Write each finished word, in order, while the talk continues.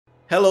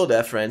Hello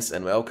there friends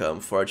and welcome.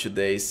 For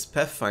today's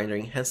Pathfinder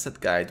Enhanced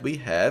Guide we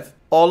have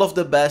all of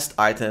the best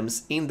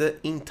items in the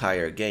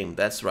entire game,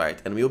 that's right,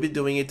 and we'll be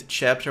doing it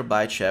chapter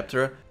by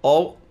chapter.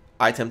 All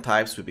item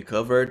types will be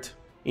covered,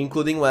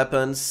 including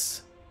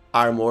weapons,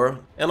 armor,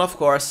 and of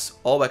course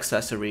all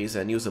accessories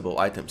and usable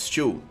items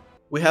too.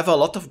 We have a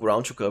lot of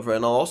ground to cover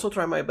and I'll also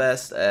try my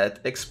best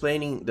at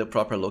explaining the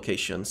proper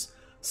locations.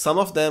 Some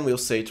of them will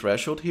say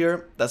threshold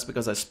here, that's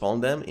because I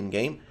spawned them in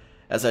game,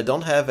 as I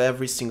don't have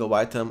every single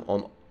item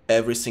on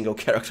every single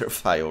character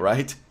file,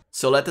 right?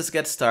 So let us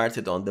get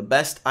started on the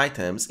best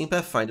items in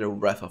Pathfinder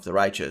Wrath of the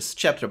Righteous,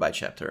 chapter by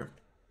chapter.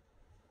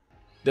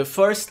 The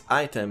first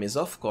item is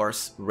of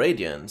course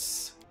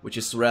Radiance, which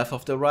is Wrath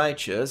of the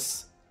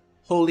Righteous,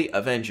 Holy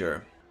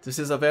Avenger. This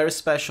is a very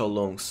special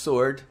long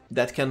sword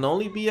that can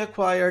only be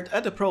acquired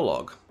at the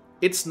prologue.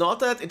 It's not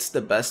that it's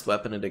the best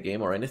weapon in the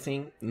game or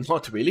anything,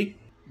 not really,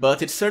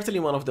 but it's certainly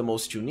one of the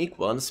most unique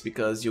ones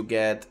because you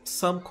get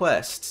some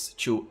quests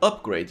to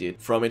upgrade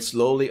it from its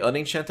lowly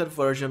unenchanted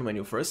version when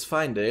you first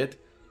find it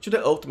to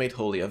the ultimate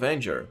Holy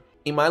Avenger.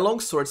 In my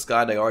long swords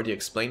guide I already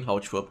explained how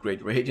to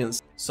upgrade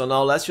Radiance, so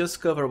now let's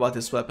just cover what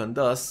this weapon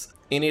does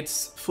in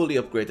its fully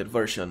upgraded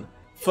version.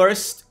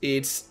 First,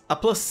 it's a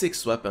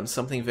 +6 weapon,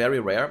 something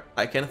very rare.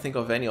 I can't think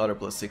of any other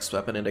 +6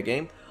 weapon in the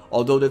game,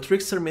 although the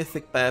Trickster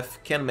Mythic Path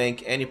can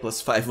make any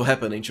 +5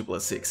 weapon into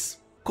 +6.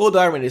 Cold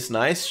Armor is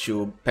nice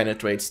to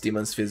penetrate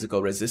demons'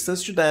 physical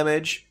resistance to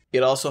damage.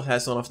 It also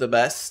has one of the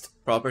best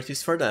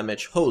properties for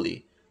damage,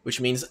 Holy, which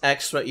means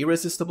extra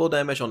irresistible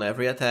damage on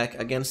every attack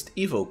against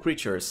evil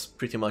creatures,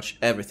 pretty much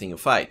everything you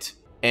fight.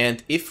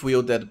 And if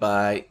wielded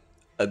by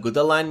a good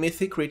aligned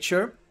mythic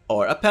creature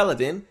or a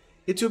paladin,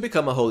 it will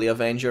become a Holy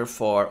Avenger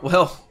for,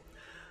 well,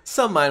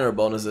 some minor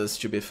bonuses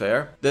to be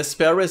fair. The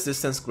spell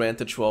resistance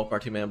granted to all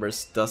party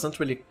members doesn't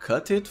really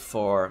cut it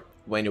for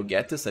when you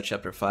get this at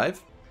chapter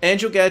 5. And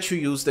you get to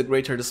use the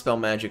Greater Dispel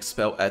Magic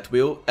spell at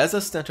will as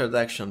a standard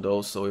action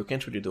though, so you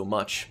can't really do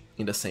much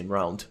in the same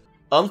round.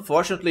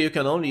 Unfortunately, you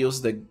can only use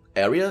the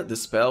area, the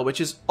spell, which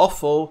is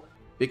awful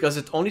because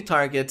it only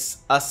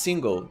targets a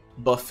single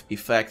buff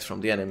effect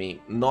from the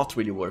enemy, not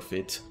really worth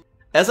it.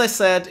 As I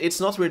said, it's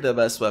not really the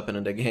best weapon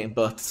in the game,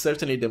 but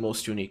certainly the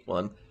most unique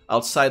one,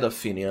 outside of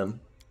Finnean.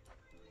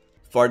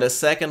 For the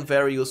second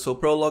very useful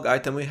prologue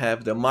item we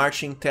have the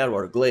Marching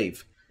Terror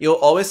Glaive. You'll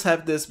always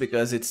have this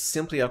because it's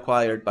simply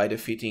acquired by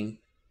defeating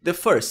the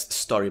first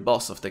story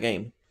boss of the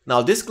game.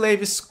 Now this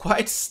glaive is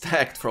quite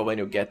stacked for when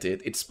you get it.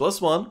 It's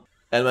 +1,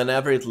 and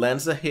whenever it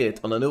lands a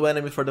hit on a new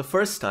enemy for the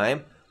first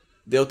time,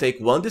 they'll take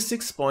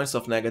 1d6 points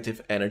of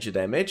negative energy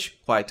damage,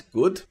 quite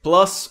good,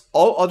 plus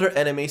all other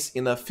enemies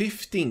in a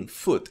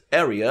 15-foot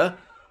area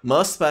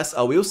must pass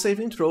a will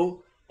saving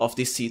throw of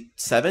DC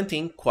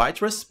 17, quite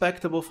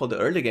respectable for the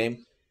early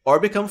game, or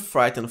become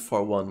frightened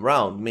for 1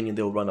 round, meaning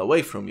they'll run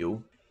away from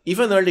you.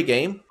 Even early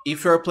game,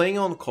 if you're playing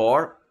on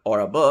core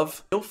or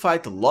above, you'll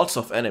fight lots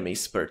of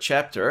enemies per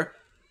chapter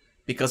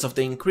because of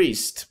the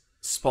increased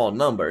spawn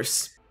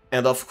numbers.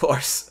 And of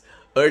course,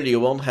 early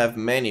you won't have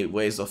many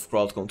ways of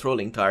crowd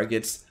controlling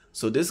targets,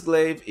 so this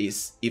glaive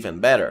is even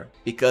better,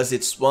 because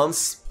it's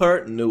once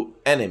per new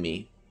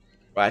enemy,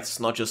 right? It's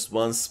not just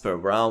once per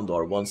round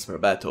or once per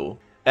battle.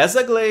 As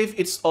a glaive,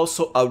 it's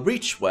also a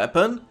reach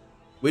weapon,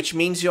 which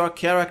means your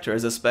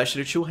characters,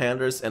 especially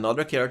two-handers and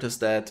other characters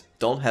that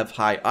don't have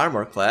high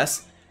armor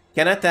class,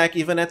 can attack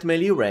even at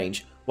melee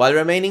range, while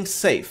remaining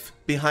safe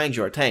behind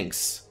your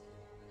tanks.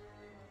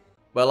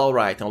 Well,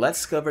 alright, now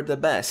let's cover the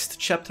best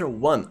chapter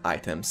 1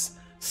 items,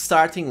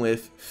 starting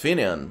with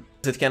Finnean.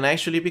 It can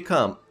actually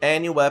become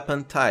any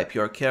weapon type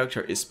your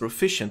character is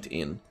proficient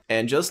in,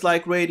 and just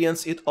like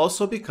Radiance, it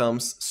also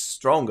becomes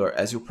stronger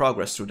as you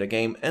progress through the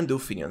game and do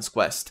Finnean's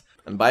quest.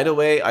 And by the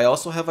way, I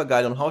also have a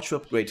guide on how to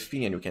upgrade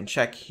Finnean you can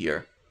check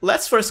here.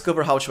 Let's first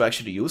cover how to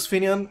actually use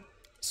Finnean.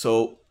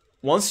 So,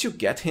 once you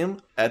get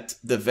him at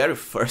the very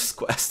first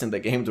quest in the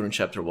game during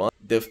chapter 1,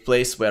 the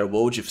place where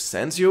Wojif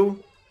sends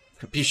you,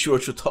 be sure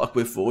to talk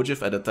with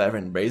Wojif at the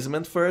Tavern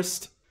Basement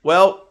first.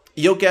 Well,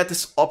 you'll get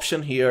this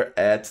option here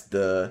at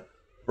the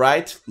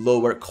right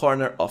lower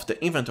corner of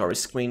the inventory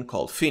screen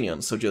called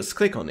Finnean, so just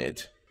click on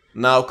it.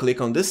 Now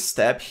click on this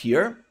tab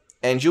here,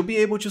 and you'll be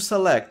able to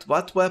select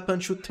what weapon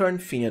to turn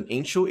Finnean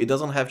into. It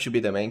doesn't have to be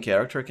the main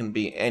character, it can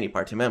be any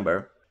party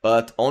member.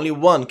 But only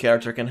one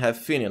character can have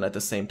Finnean at the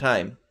same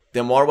time.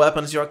 The more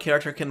weapons your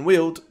character can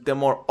wield, the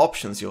more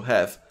options you'll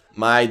have.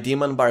 My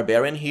Demon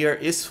Barbarian here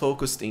is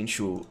focused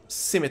into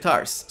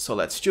scimitars, so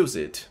let's choose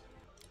it.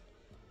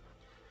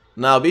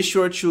 Now be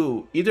sure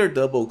to either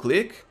double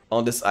click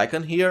on this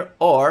icon here,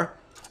 or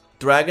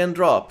drag and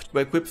drop to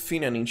equip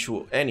Finnean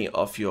into any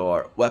of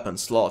your weapon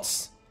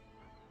slots.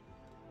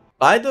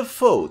 By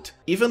default,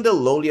 even the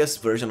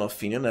lowliest version of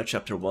Finnean at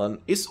chapter 1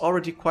 is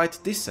already quite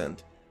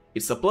decent.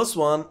 It's a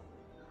 +1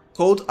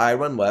 cold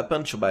iron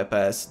weapon to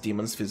bypass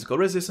demons' physical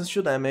resistance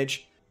to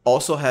damage,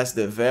 also has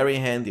the very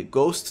handy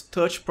Ghost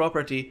Touch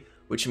property,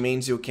 which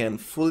means you can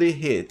fully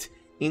hit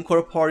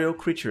incorporeal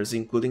creatures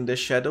including the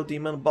Shadow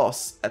Demon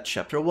boss at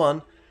chapter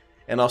 1,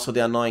 and also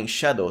the annoying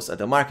shadows at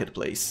the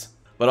marketplace.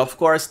 But of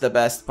course the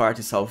best part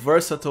is how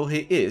versatile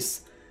he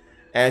is,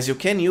 as you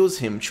can use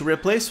him to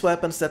replace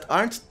weapons that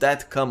aren't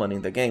that common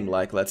in the game,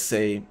 like let's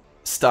say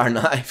star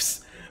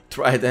knives,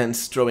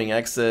 tridents, throwing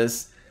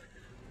axes.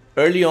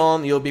 Early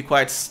on you'll be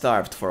quite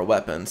starved for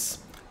weapons.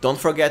 Don't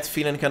forget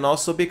Finnean can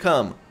also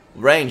become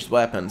ranged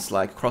weapons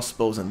like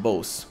crossbows and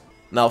bows.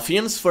 Now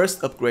Finnean's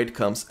first upgrade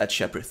comes at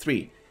chapter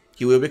 3.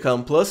 He will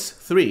become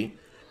 +3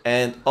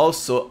 and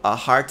also a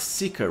Heart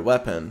Seeker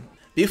weapon.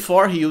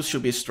 Before he used to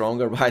be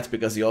stronger, right,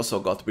 because he also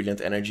got Brilliant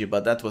Energy,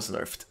 but that was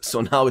nerfed.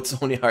 So now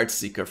it's only Heart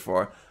Seeker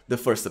for the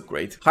first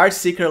upgrade. Heart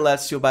Seeker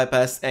lets you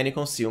bypass any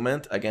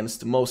concealment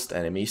against most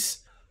enemies,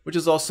 which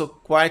is also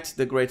quite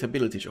the great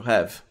ability to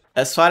have.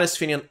 As far as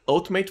Finnean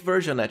Ultimate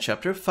version at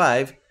chapter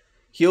 5,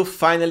 he'll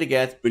finally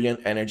get Brilliant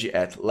Energy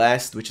at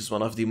last, which is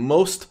one of the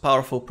most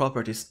powerful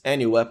properties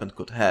any weapon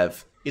could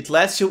have. It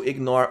lets you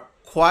ignore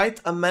quite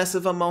a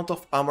massive amount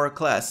of armor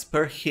class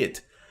per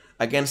hit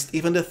against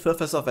even the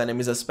toughest of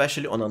enemies,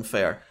 especially on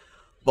unfair.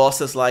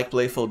 Bosses like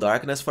Playful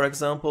Darkness, for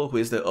example, who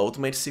is the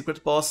ultimate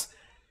secret boss,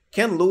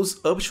 can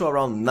lose up to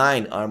around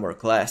 9 armor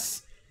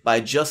class by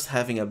just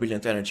having a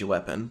Brilliant Energy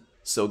weapon.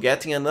 So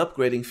getting an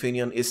upgrade in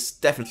Finnean is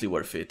definitely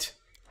worth it.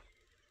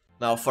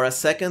 Now for a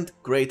second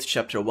great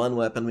chapter 1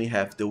 weapon we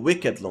have the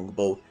Wicked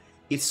Longbow.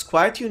 It's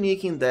quite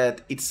unique in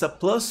that it's a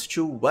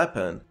 +2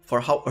 weapon for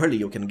how early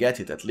you can get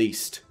it at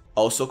least.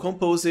 Also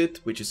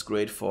Composite, which is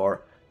great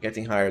for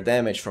getting higher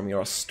damage from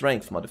your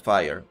strength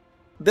modifier.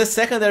 The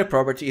secondary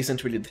property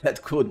isn't really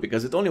that good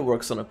because it only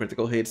works on a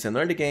critical hits, and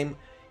early game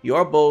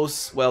your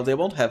bows, well, they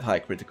won't have high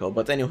critical,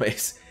 but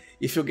anyways,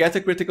 if you get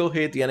a critical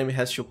hit the enemy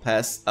has to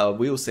pass a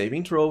will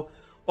saving throw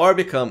or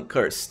become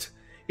cursed.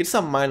 It's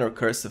a minor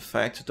curse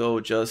effect though,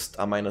 just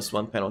a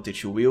 -1 penalty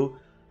to will,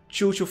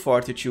 2 to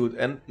fortitude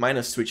and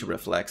 -3 to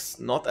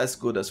reflex, not as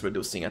good as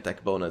reducing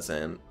attack bonus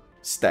and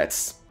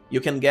stats.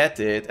 You can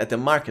get it at the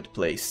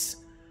marketplace,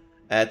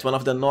 at one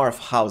of the north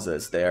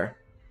houses there.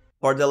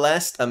 For the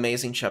last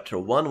amazing chapter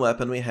 1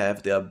 weapon we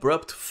have the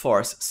Abrupt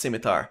Force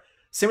Scimitar.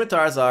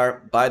 Scimitars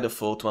are by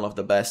default one of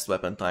the best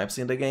weapon types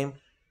in the game,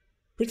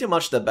 pretty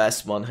much the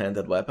best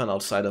one-handed weapon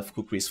outside of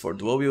kukris for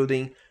dual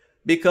wielding,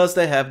 because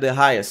they have the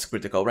highest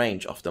critical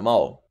range of them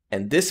all.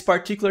 And this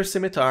particular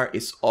scimitar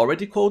is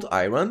already cold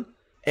iron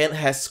and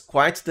has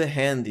quite the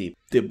handy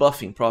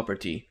debuffing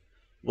property.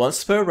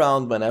 Once per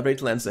round, whenever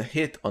it lands a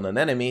hit on an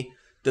enemy,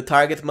 the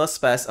target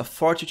must pass a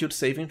fortitude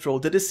saving throw.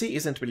 The DC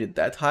isn't really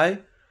that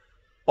high,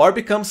 or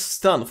becomes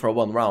stunned for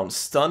 1 round.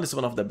 Stun is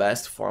one of the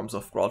best forms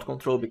of crowd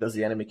control because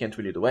the enemy can't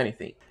really do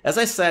anything. As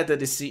I said, the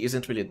DC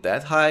isn't really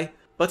that high,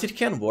 but it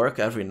can work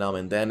every now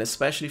and then,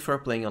 especially for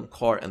playing on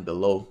core and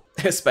below,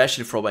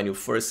 especially for when you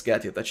first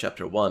get it at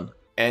chapter 1.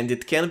 And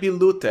it can be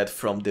looted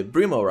from the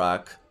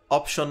Brimorak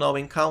optional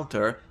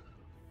encounter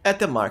at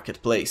the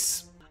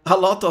marketplace. A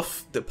lot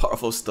of the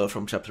powerful stuff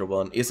from chapter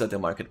 1 is at the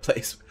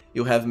marketplace.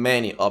 You have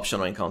many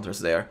optional encounters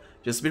there.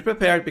 Just be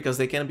prepared because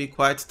they can be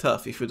quite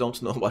tough if you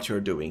don't know what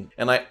you're doing.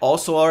 And I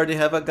also already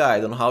have a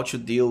guide on how to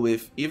deal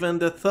with even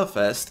the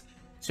toughest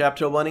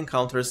chapter 1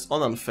 encounters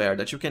on unfair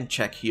that you can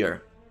check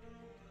here.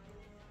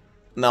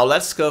 Now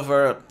let's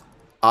cover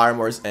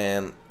armors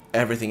and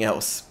everything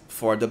else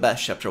for the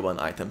best chapter 1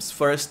 items.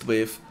 First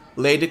with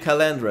Lady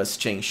Callandra's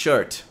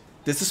Chainshirt.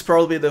 This is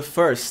probably the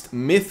first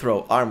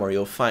mithril armor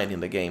you'll find in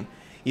the game.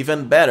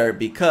 Even better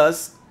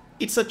because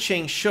it's a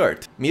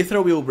Chainshirt.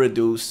 Mithril will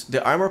reduce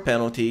the armor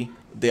penalty,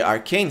 the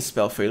arcane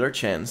spell failure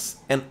chance,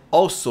 and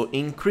also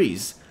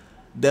increase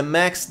the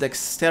max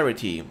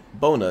dexterity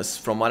bonus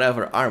from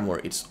whatever armor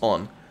it's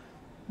on.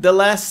 The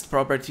last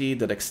property,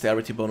 the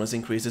dexterity bonus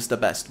increase, is the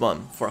best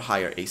one for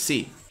higher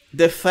AC.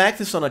 The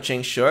fact it's on a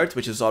Chainshirt,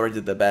 which is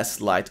already the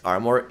best light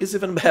armor, is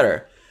even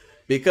better,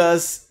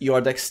 because your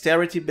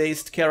dexterity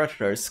based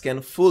characters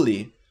can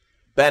fully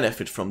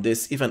benefit from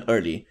this even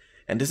early,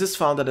 and this is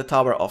found at the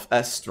Tower of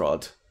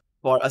Estrod.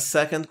 For a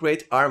second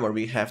great armor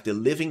we have the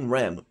Living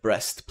Ram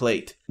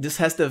Breastplate. This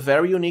has the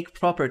very unique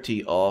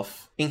property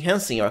of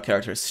enhancing your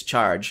character's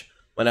charge.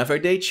 Whenever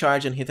they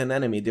charge and hit an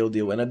enemy, they'll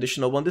deal an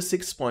additional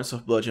 1d6 points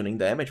of bludgeoning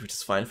damage, which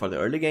is fine for the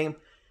early game,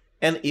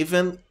 and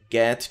even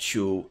get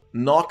to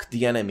knock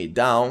the enemy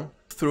down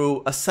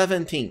through a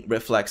 17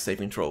 reflex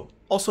saving throw.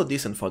 Also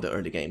decent for the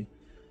early game.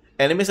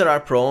 Enemies that are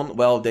prone,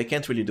 well, they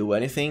can't really do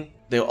anything.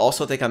 They'll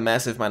also take a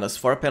massive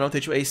 -4 penalty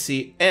to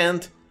AC,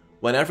 and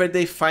whenever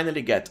they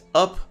finally get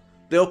up,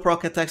 they'll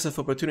proc attacks of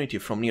opportunity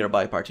from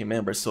nearby party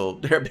members, so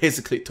they're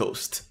basically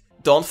toast.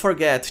 Don't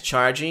forget,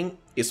 charging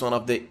is one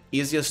of the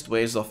easiest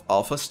ways of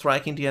alpha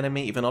striking the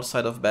enemy even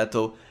outside of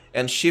battle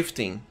and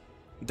shifting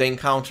the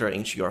encounter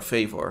into your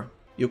favor.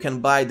 You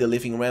can buy the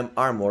Living Ram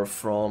armor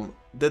from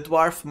the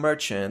dwarf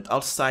merchant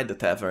outside the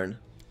tavern.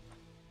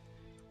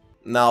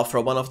 Now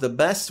for one of the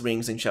best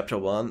rings in chapter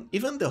 1,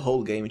 even the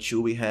whole game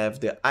too, we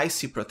have the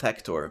Icy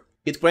Protector.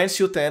 It grants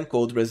you 10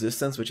 cold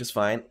resistance, which is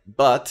fine,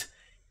 but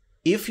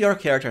if your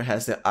character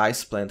has the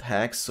Ice Plant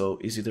hack, so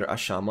is either a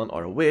shaman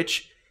or a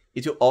witch,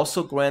 it will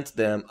also grant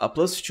them a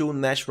 +2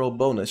 natural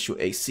bonus to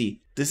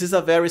AC. This is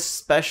a very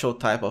special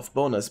type of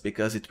bonus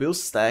because it will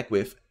stack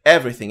with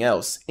everything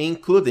else,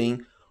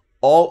 including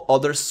all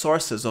other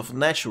sources of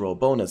natural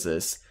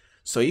bonuses.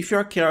 So if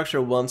your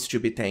character wants to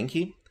be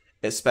tanky,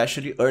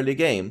 especially early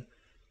game,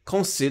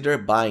 consider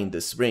buying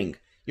this ring.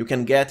 You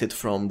can get it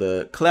from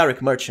the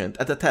Cleric Merchant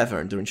at the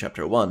tavern during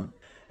Chapter 1.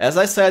 As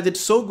I said,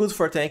 it's so good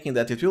for tanking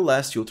that it will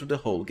last you through the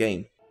whole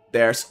game.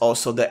 There's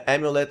also the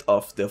Amulet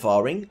of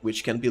Devouring,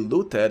 which can be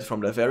looted from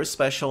the very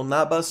special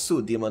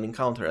Nabasu demon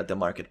encounter at the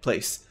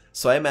marketplace.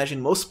 So I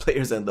imagine most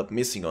players end up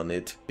missing on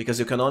it, because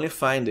you can only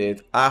find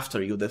it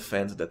after you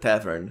defend the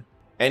tavern.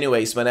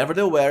 Anyways, whenever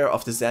the wearer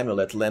of this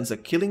amulet lands a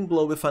killing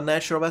blow with a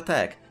natural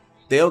attack,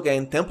 they'll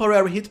gain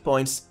temporary hit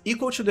points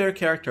equal to their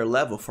character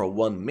level for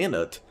 1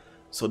 minute,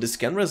 so this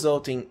can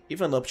result in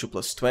even up to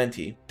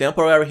 +20.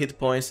 Temporary hit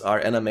points are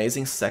an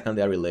amazing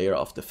secondary layer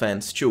of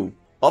defense too.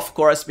 Of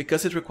course,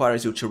 because it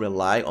requires you to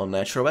rely on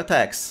natural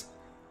attacks.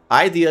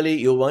 Ideally,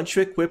 you'll want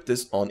to equip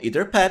this on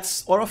either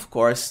pets or, of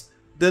course,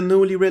 the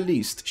newly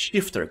released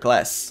Shifter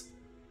class.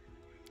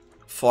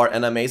 For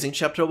an amazing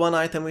Chapter 1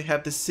 item, we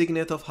have the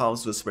Signet of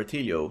House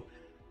Vespertillio.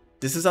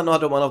 This is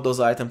another one of those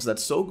items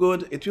that's so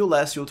good, it will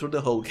last you through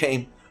the whole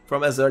game,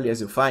 from as early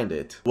as you find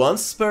it.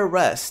 Once per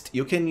rest,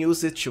 you can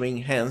use it to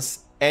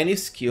enhance any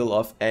skill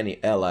of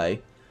any ally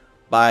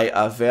by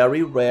a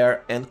very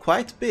rare and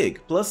quite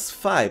big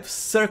 +5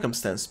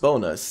 circumstance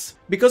bonus.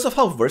 Because of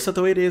how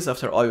versatile it is,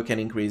 after all you can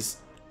increase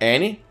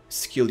any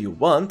skill you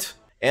want,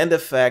 and the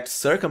fact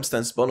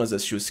circumstance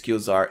bonuses to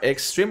skills are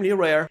extremely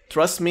rare,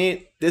 trust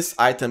me, this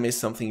item is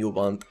something you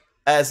want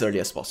as early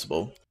as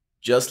possible.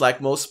 Just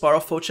like most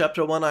powerful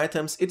Chapter 1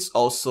 items, it's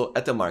also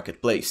at the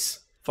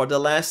marketplace. For the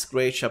last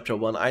great Chapter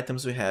 1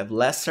 items we have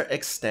lesser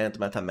extent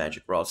meta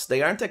magic rods.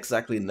 They aren't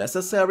exactly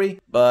necessary,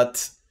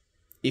 but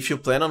if you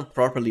plan on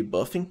properly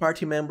buffing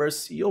party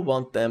members, you'll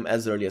want them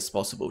as early as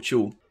possible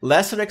too.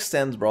 Lesser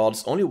extent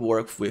rods only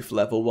work with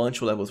level 1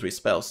 to level 3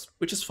 spells,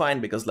 which is fine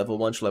because level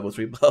 1 to level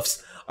 3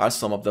 buffs are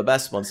some of the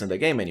best ones in the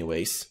game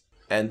anyways.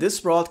 And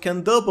this rod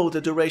can double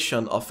the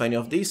duration of any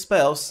of these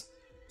spells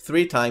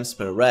 3 times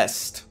per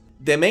rest.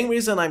 The main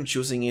reason I'm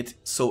choosing it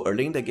so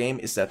early in the game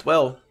is that,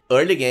 well,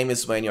 early game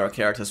is when your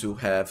characters will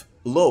have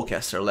low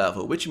caster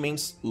level, which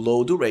means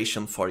low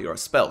duration for your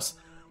spells.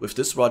 With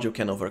this rod you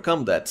can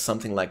overcome that.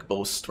 Something like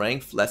Bow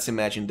Strength, let's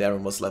imagine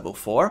Darren was level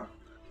 4,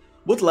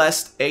 would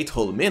last 8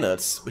 whole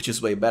minutes, which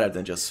is way better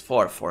than just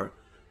 4 for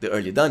the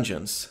early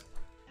dungeons.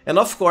 And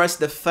of course,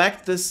 the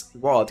fact this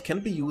rod can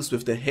be used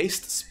with the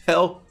haste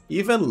spell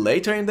even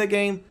later in the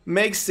game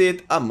makes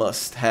it a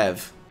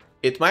must-have.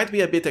 It might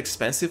be a bit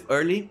expensive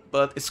early,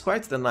 but it's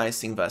quite the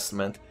nice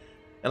investment,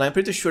 and I'm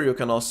pretty sure you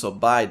can also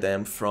buy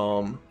them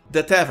from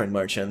the tavern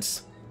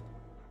merchants.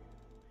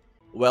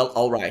 Well,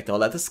 alright, now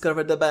let us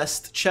cover the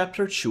best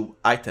Chapter 2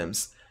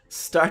 items,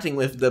 starting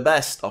with the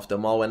best of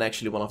them all and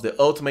actually one of the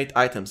ultimate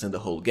items in the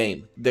whole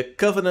game. The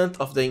Covenant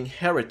of the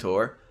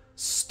Inheritor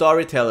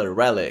Storyteller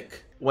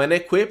Relic. When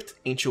equipped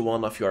into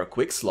one of your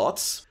quick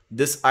slots,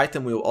 this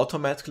item will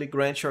automatically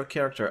grant your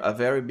character a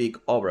very big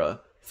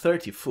aura,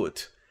 30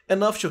 foot,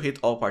 enough to hit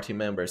all party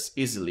members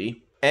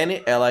easily.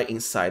 Any ally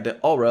inside the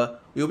aura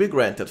will be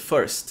granted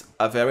first,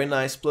 a very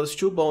nice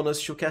 +2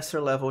 bonus to caster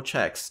level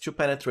checks to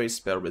penetrate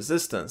spell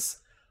resistance.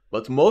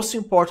 But most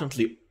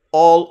importantly,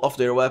 all of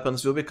their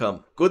weapons will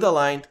become good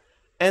aligned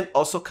and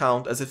also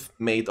count as if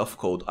made of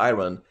cold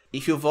iron.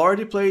 If you've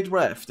already played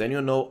Wrath, then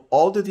you know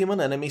all the demon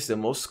enemies, the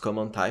most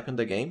common type in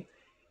the game,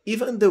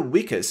 even the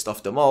weakest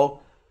of them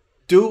all,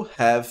 do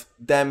have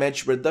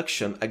damage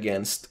reduction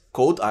against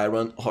cold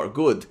iron or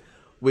good,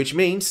 which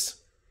means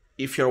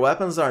if your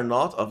weapons are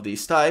not of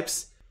these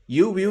types,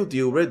 you will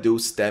deal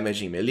reduced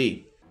damage in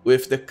melee.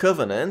 With the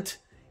Covenant,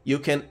 you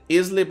can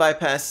easily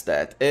bypass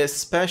that,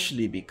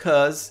 especially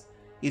because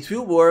it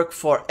will work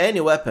for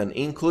any weapon,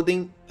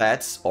 including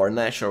pets or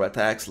natural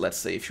attacks, let's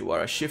say if you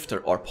are a shifter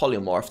or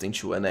polymorphed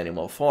into an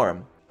animal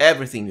form.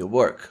 Everything will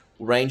work,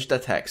 ranged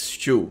attacks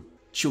too.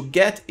 To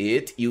get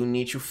it, you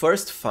need to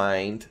first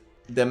find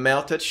the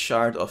melted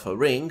shard of a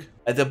ring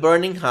at the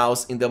burning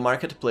house in the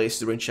marketplace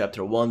during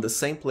Chapter 1, the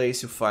same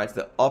place you fight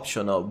the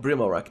optional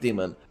Brimarak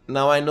demon.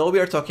 Now I know we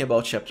are talking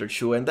about Chapter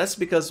 2, and that's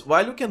because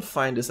while you can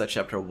find this at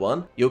Chapter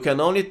 1, you can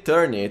only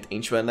turn it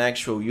into an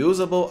actual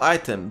usable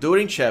item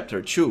during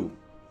Chapter 2,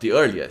 the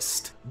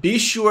earliest. Be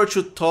sure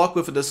to talk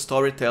with the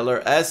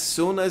storyteller as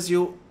soon as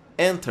you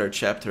enter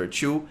Chapter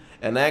 2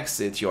 and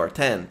exit your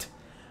tent,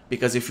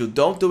 because if you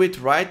don't do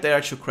it right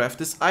there to craft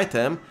this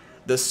item,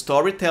 the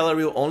storyteller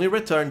will only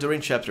return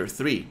during Chapter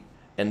 3,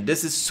 and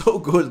this is so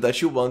good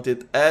that you want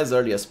it as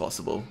early as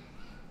possible.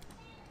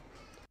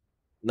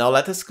 Now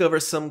let us cover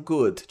some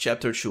good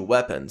Chapter 2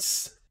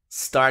 weapons,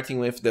 starting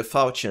with the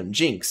Falchion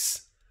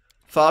Jinx.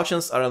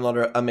 Falchions are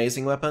another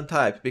amazing weapon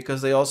type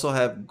because they also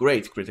have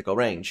great critical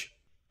range.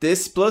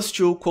 This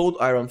 +2 Cold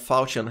Iron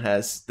Falchion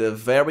has the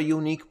very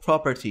unique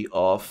property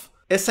of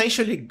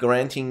essentially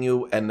granting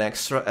you an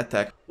extra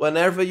attack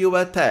whenever you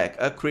attack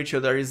a creature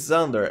that is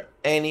under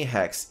any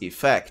hex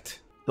effect.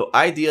 So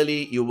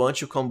ideally you want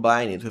to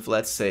combine it with,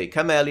 let's say,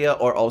 Camellia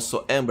or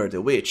also Ember the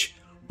Witch.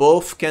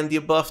 Both can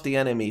debuff the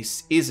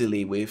enemies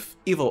easily with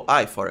Evil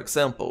Eye, for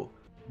example.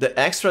 the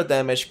extra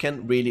damage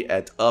can really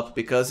add up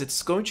because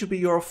it's going to be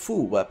your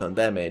full weapon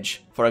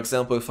damage. For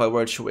example, if I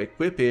were to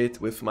equip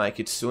it with my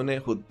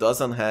Kitsune, who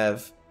doesn't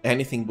have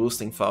anything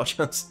boosting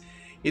falchions,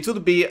 it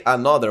would be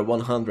another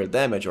 100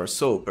 damage or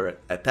so per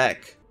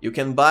attack. You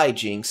can buy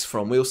Jinx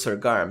from Wilser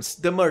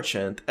Garms, the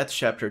merchant, at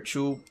chapter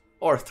 2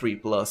 or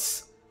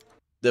 3+.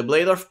 The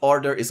Blade of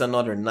Order is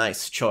another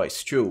nice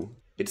choice too.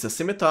 It's a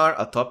scimitar,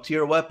 a top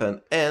tier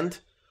weapon, and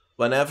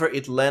whenever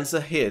it lands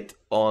a hit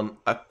on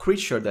a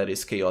creature that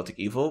is chaotic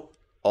evil,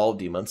 all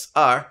demons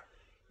are,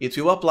 it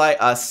will apply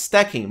a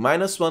stacking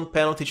 -1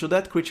 penalty to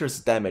that creature's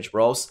damage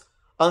rolls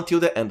until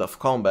the end of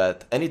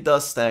combat, and it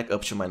does stack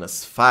up to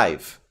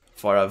 -5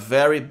 for a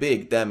very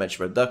big damage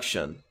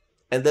reduction.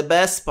 And the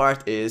best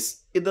part is,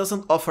 it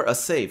doesn't offer a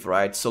save,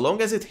 right? So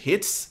long as it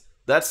hits,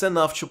 that's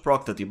enough to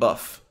proc the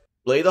debuff.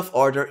 Blade of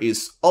Order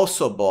is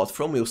also bought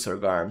from Wilser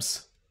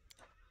Garms.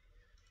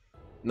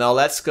 Now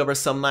let's cover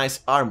some nice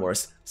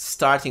armors,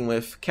 starting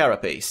with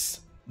Carapace.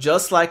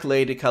 Just like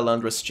Lady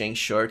Callandra's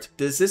Chainshirt,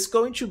 this is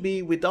going to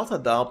be, without a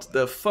doubt,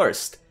 the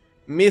first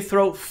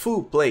Mithril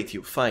full plate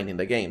you find in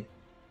the game,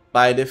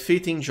 by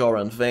defeating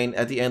Joran Vane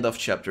at the end of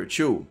chapter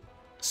 2.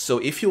 So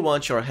if you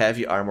want your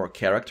heavy armor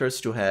characters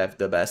to have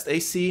the best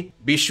AC,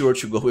 be sure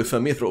to go with a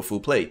Mithril full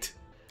plate.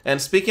 And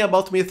speaking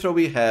about Mithril,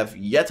 we have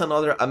yet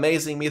another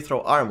amazing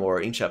Mithril armor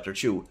in chapter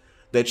 2,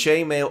 the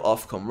Chainmail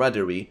of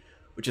Comradery,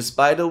 which is,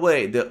 by the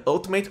way, the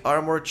ultimate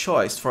armor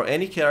choice for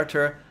any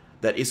character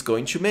that is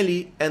going to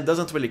melee and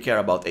doesn't really care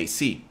about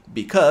AC.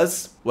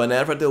 Because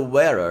whenever the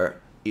wearer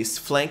is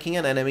flanking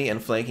an enemy,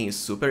 and flanking is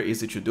super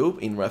easy to do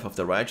in Wrath of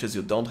the Righteous,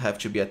 you don't have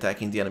to be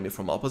attacking the enemy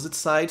from opposite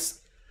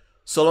sides.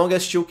 So long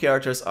as 2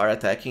 characters are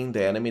attacking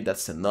the enemy,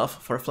 that's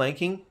enough for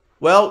flanking.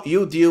 Well,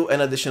 you deal an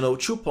additional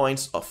 2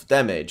 points of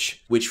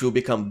damage, which will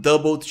become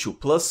doubled to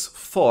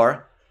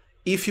 +4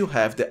 if you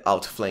have the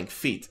outflank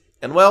feat.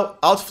 And well,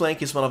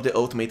 outflank is one of the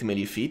ultimate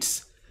melee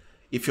feats.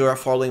 If you are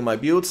following my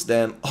builds,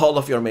 then all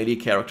of your melee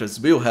characters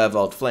will have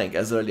outflank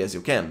as early as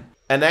you can.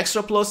 An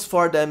extra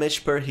 +4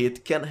 damage per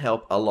hit can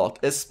help a lot,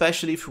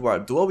 especially if you are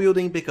dual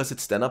wielding, because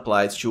it's then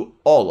applied to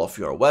all of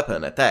your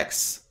weapon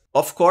attacks.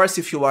 Of course,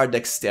 if you are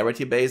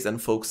dexterity based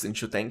and focused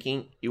into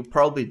tanking, you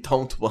probably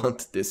don't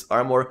want this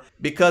armor,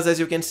 because as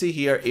you can see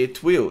here,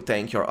 it will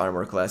tank your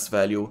armor class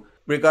value,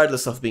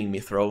 regardless of being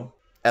Mithril.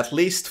 At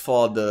least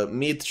for the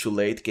mid to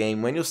late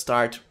game, when you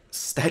start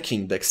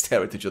stacking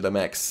dexterity to the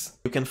max.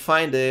 You can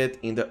find it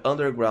in the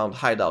underground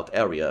hideout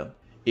area.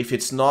 If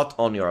it's not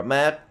on your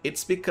map,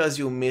 it's because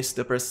you missed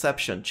the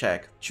perception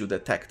check to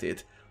detect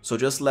it, so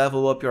just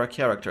level up your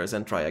characters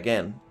and try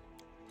again.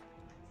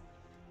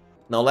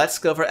 Now let's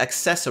cover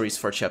accessories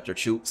for chapter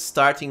 2,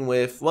 starting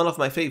with one of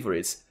my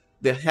favorites,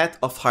 the Hat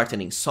of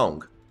Heartening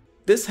Song.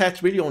 This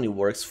hat really only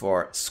works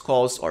for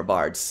Skalds or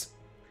Bards.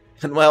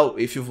 And well,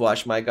 if you've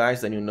watched my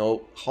guides, then you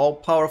know how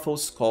powerful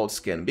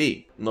Skalds can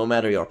be, no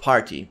matter your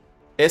party.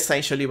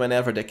 Essentially,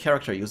 whenever the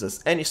character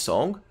uses any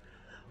song,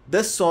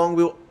 the song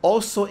will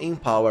also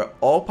empower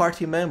all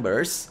party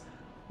members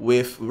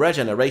with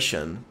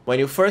regeneration. When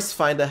you first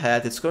find the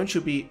hat, it's going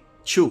to be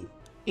 2,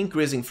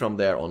 increasing from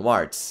there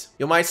onwards.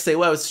 You might say,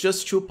 well, it's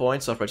just 2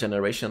 points of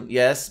regeneration.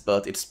 Yes,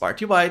 but it's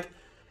party-wide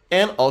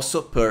and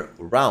also per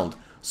round.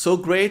 So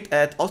great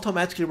at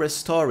automatically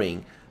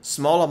restoring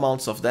small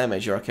amounts of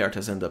damage your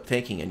characters end up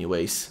taking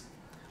anyways,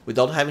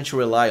 without having to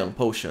rely on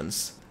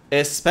potions.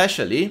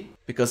 Especially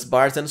because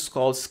Bards and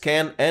Skalds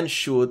can and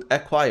should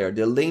acquire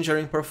the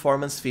Lingering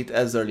Performance feat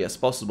as early as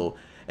possible,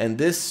 and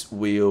this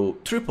will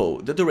triple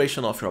the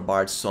duration of your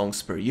Bard's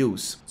songs per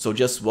use. So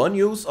just 1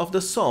 use of the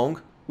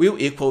song will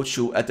equal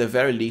to, at the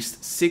very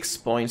least, 6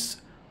 points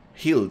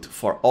healed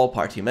for all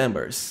party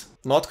members,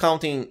 not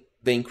counting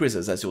the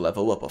increases as you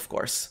level up, of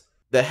course.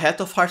 The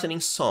Hat of Heartening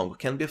Song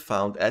can be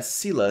found as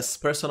Sila's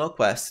personal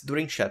quest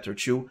during chapter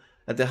 2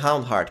 at the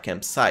Houndheart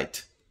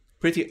campsite.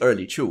 Pretty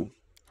early too.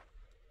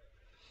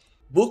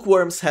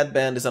 Bookworm's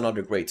Headband is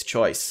another great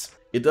choice.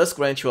 It does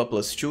grant you a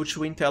 +2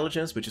 to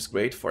intelligence, which is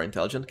great for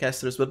intelligent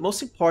casters, but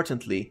most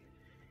importantly,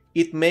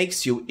 it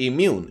makes you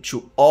immune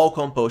to all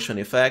compulsion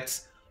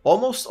effects,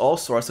 almost all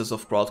sources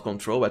of crowd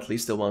control, at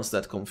least the ones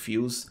that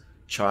confuse,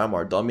 charm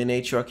or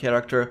dominate your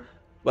character.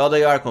 Well,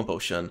 they are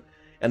compulsion.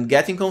 And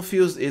getting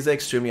confused is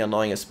extremely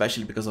annoying,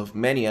 especially because of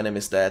many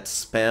enemies that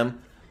spam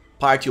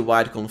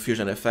party-wide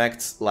confusion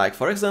effects, like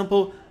for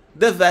example,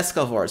 the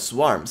Vescavor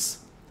Swarms.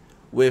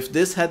 With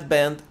this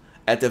headband,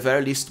 at the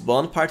very least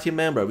 1 party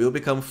member will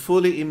become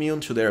fully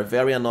immune to their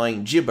very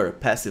annoying Gibber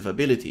passive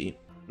ability.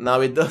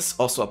 Now it does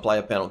also apply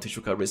a penalty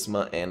to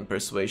Charisma and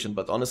Persuasion,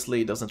 but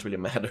honestly it doesn't really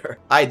matter.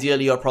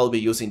 Ideally you're probably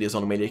using this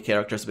on melee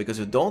characters because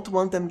you don't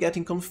want them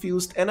getting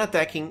confused and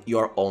attacking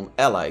your own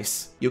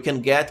allies. You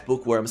can get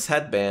Bookworm's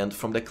Headband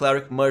from the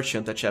Cleric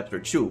Merchant at chapter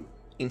 2,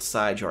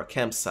 inside your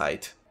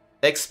campsite.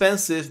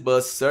 Expensive,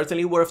 but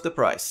certainly worth the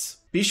price.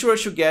 Be sure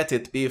to get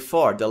it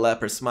before the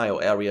Leper Smile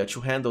area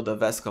to handle the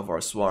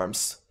Vescavor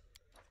Swarms.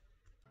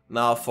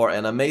 Now for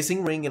an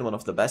amazing ring and one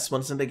of the best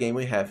ones in the game,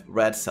 we have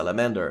Red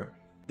Salamander.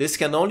 This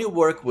can only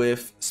work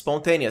with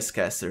spontaneous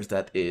casters,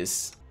 that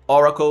is,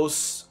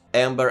 oracles,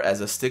 Amber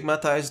as a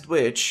Stigmatized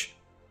Witch,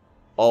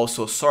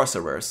 also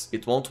Sorcerers.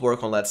 It won't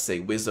work on, let's say,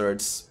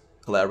 Wizards,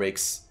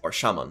 Clerics, or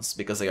Shamans,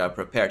 because they are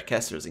prepared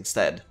casters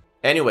instead.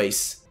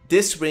 Anyways,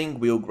 this ring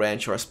will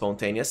grant your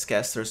spontaneous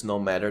casters, no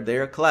matter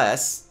their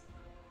class,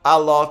 a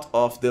lot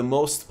of the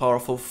most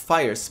powerful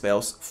fire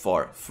spells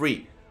for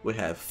free. We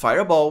have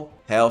Fireball,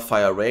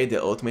 Hellfire Ray,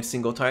 the ultimate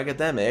single target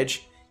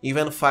damage,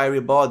 even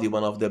Fiery Body,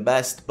 one of the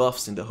best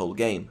buffs in the whole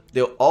game.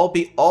 They'll all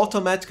be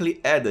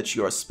automatically added to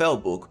your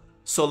spellbook,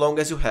 so long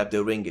as you have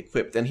the ring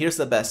equipped. And here's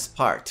the best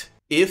part.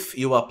 If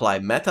you apply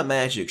Meta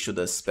Magic to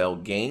the spell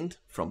gained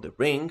from the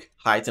ring,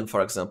 Heighten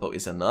for example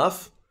is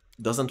enough,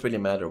 doesn't really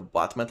matter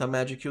what Meta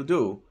Magic you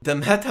do. The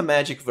Meta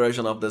Magic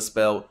version of the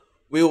spell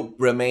will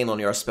remain on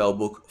your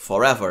spellbook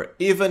forever,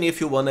 even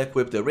if you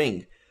unequip the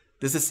ring.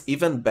 This is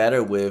even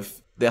better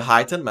with the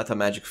Heightened Meta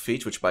Magic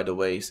feat, which by the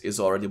way is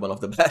already one of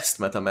the best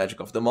Meta Magic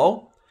of them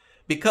all,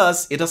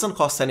 because it doesn't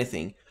cost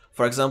anything.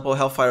 For example,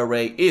 Hellfire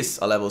Ray is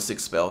a level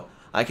 6 spell.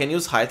 I can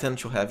use Heightened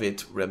to have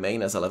it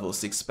remain as a level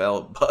 6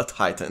 spell, but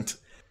Heightened.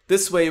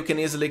 This way you can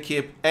easily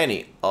keep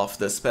any of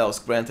the spells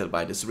granted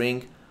by this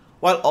ring,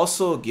 while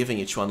also giving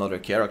it to another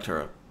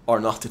character, or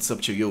not, it's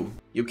up to you.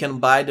 You can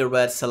buy the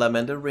red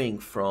Salamander ring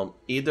from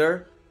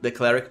either the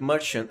Cleric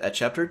Merchant at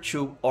chapter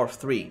 2 or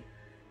 3.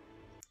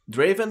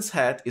 Draven's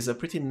hat is a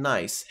pretty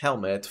nice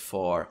helmet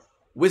for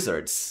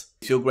wizards.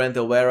 If you grant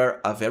the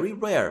wearer a very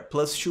rare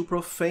 +2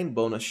 profane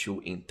bonus to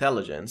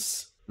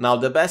intelligence. Now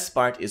the best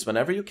part is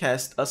whenever you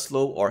cast a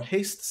slow or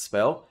haste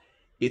spell,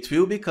 it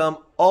will become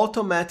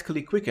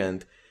automatically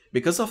quickened.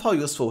 Because of how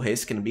useful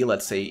haste can be,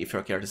 let's say if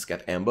your characters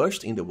get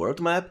ambushed in the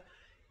world map,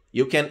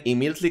 you can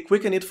immediately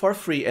quicken it for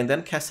free and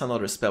then cast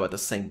another spell at the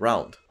same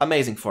round.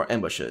 Amazing for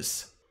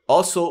ambushes.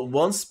 Also,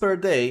 once per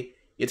day,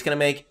 it can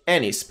make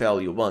any spell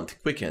you want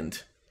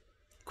quickened.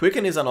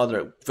 Quicken is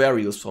another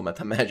very useful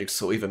meta magic,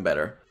 so even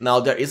better. Now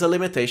there is a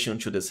limitation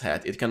to this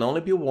hat, it can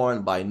only be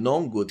worn by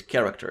non-good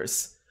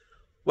characters.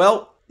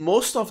 Well,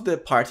 most of the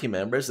party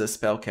members, the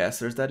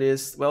spellcasters that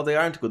is, well, they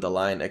aren't good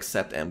aligned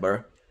except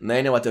Amber.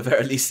 Nano at the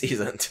very least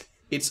isn't.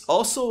 It's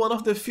also one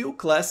of the few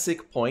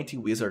classic pointy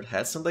wizard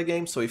hats in the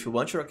game, so if you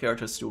want your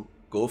characters to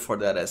go for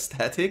that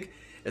aesthetic,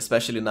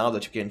 especially now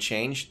that you can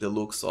change the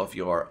looks of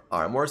your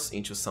armors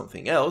into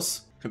something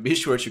else, be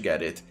sure to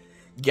get it.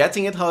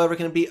 Getting it, however,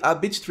 can be a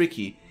bit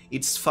tricky.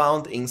 It's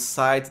found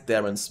inside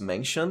Darren's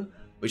mansion,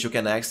 which you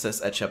can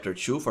access at chapter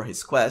 2 for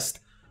his quest,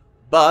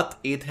 but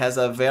it has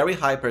a very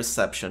high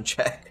perception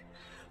check.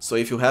 So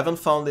if you haven't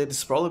found it,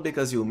 it's probably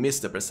because you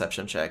missed the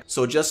perception check.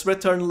 So just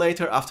return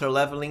later after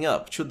leveling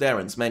up to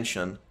Darren's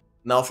mansion.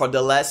 Now for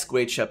the last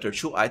great chapter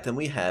 2 item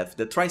we have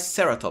the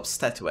Triceratops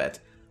statuette,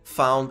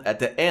 found at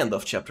the end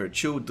of chapter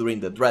 2 during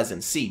the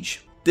Dresden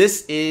siege.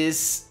 This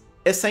is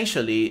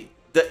essentially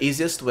the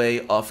easiest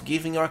way of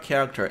giving your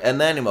character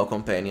an animal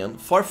companion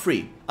for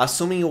free,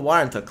 assuming you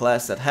aren't a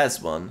class that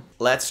has one.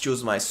 Let's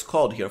choose my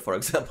Scald here, for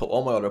example,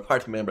 all my other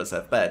party members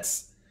have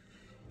pets.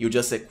 You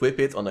just equip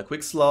it on a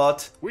quick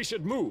slot, we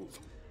should move.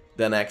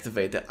 Then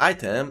activate the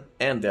item,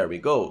 and there we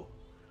go.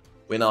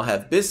 We now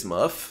have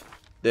Bismuth,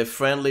 the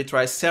friendly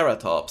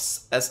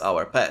Triceratops, as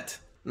our pet.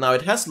 Now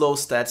it has low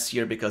stats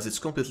here because it's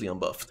completely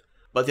unbuffed,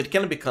 but it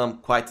can become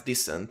quite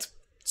decent,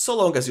 so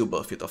long as you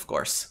buff it, of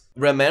course.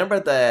 Remember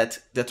that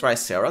the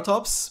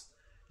Triceratops,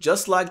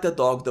 just like the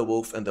dog, the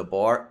wolf, and the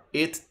boar,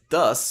 it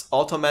does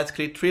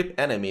automatically trip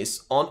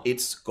enemies on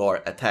its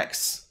gore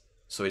attacks.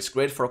 So it's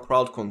great for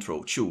crowd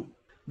control too.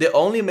 The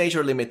only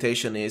major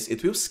limitation is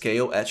it will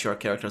scale at your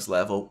character's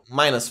level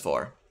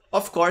 -4.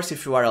 Of course,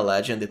 if you are a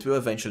legend, it will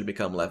eventually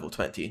become level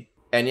 20.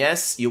 And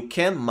yes, you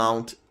can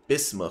mount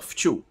Bismuth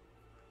too.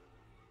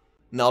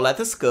 Now let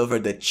us cover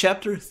the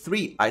chapter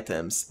 3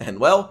 items, and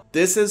well,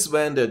 this is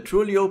when the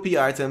truly OP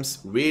items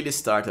really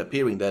start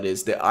appearing, that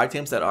is, the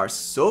items that are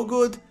so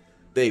good,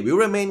 they will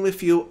remain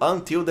with you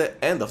until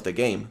the end of the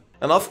game.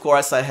 And of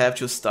course I have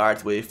to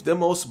start with the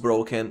most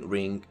broken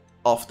ring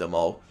of them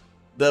all,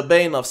 the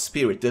Bane of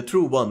Spirit, the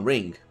True One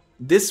ring.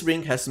 This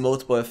ring has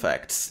multiple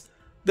effects.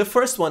 The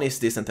first one is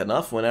decent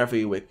enough. Whenever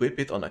you equip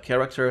it on a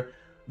character,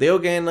 they'll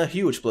gain a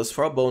huge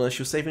 +4 bonus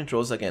to saving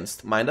throws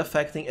against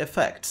mind-affecting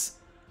effects.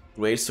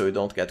 Great, so you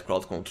don't get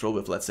crowd control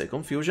with, let's say,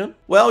 confusion.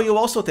 Well, you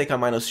also take a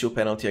 -2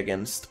 penalty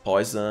against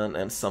poison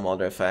and some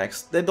other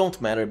effects. They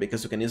don't matter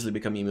because you can easily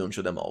become immune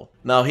to them all.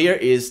 Now here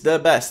is the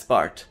best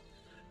part.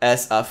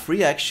 As a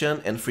free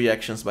action, and free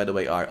actions by the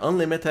way are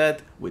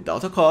unlimited,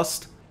 without a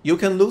cost, you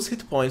can lose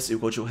hit points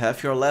equal to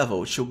half your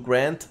level to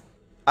grant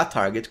a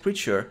target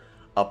creature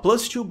a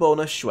 +2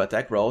 bonus to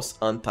attack rolls,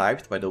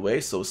 untyped by the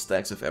way, so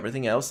stacks with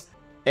everything else,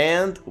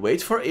 and,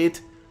 wait for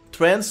it,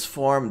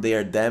 transform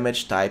their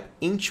damage type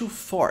into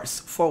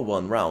Force for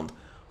 1 round.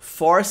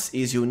 Force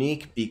is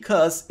unique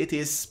because it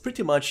is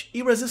pretty much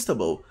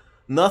irresistible.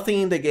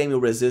 Nothing in the game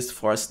will resist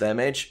Force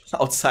damage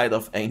outside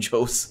of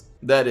angels.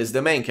 That is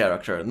the main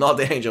character, not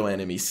the angel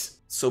enemies.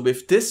 So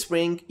with this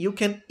ring, you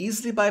can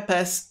easily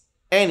bypass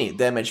any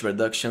damage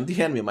reduction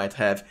the enemy might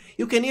have.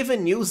 You can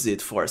even use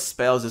it for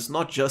spells, it's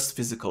not just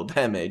physical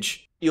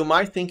damage. You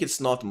might think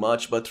it's not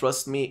much, but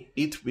trust me,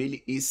 it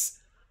really is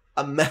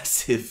a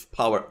massive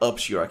power up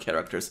to your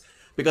characters.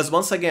 Because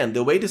once again,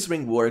 the way this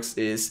ring works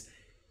is,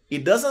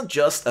 it doesn't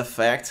just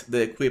affect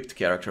the equipped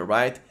character,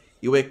 right?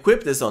 You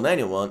equip this on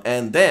anyone,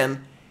 and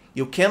then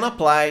you can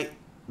apply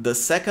the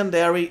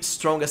secondary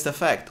strongest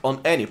effect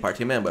on any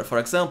party member. For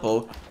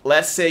example,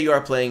 let's say you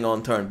are playing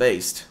on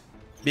turn-based.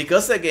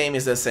 Because the game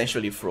is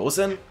essentially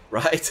frozen,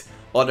 right?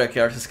 Other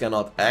characters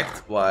cannot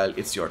act while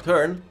it's your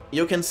turn.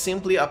 You can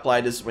simply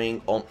apply this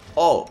ring on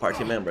all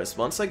party members.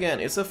 Once again,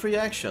 it's a free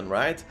action,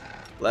 right?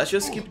 Let's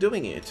just keep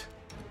doing it,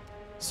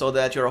 so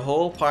that your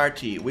whole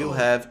party will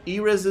have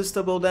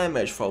irresistible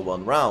damage for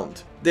 1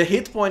 round. The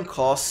hit point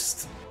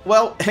cost,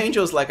 well,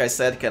 Angels, like I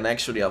said, can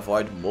actually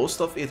avoid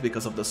most of it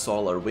because of the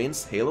Solar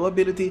Wind's Halo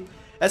ability.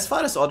 As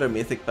far as other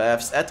mythic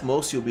paths, at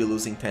most you'll be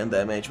losing 10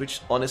 damage,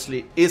 which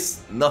honestly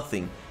is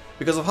nothing,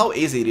 because of how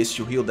easy it is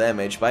to heal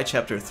damage by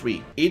chapter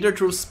 3, either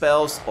through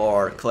spells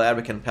or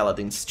Cleric and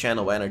Paladins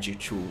channel energy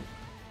to,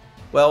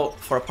 well,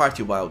 for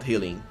party wild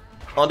healing.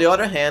 On the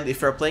other hand,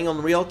 if you're playing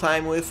on real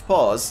time with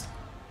pause,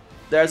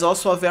 there's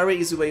also a very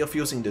easy way of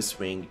using this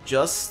ring.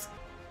 Just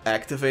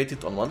activate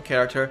it on one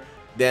character,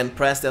 then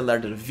press the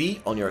letter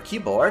V on your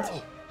keyboard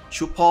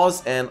to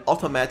pause and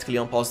automatically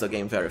unpause the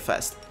game very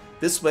fast.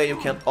 This way you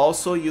can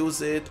also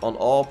use it on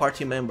all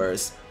party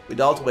members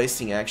without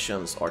wasting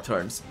actions or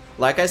turns.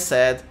 Like I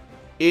said,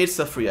 it's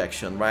a free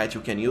action, right?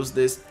 You can use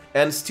this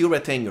and still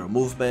retain your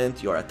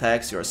movement, your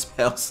attacks, your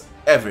spells,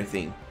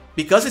 everything.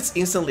 Because it's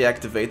instantly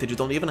activated, you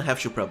don't even have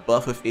to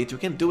pre-buff with it, you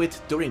can do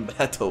it during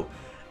battle.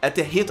 At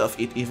the hit of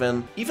it,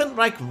 even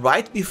like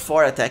right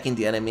before attacking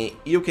the enemy,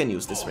 you can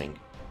use this ring.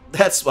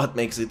 That's what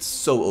makes it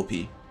so OP.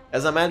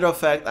 As a matter of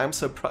fact, I'm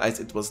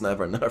surprised it was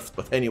never nerfed,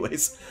 but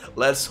anyways,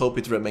 let's hope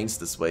it remains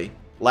this way.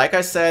 Like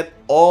I said,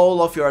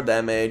 all of your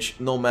damage,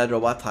 no matter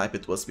what type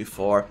it was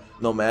before,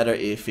 no matter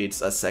if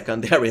it's a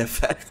secondary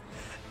effect,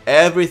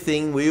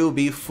 everything will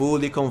be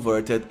fully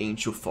converted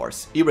into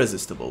force,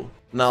 irresistible.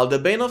 Now, the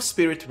Bane of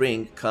Spirit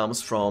ring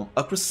comes from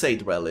a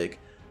Crusade relic,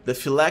 the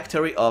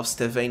Phylactery of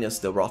Stevanius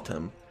the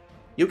Rotten.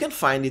 You can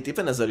find it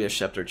even as early as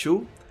chapter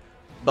 2,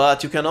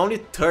 but you can only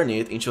turn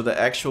it into the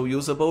actual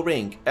usable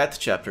ring at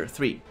chapter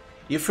 3.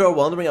 If you're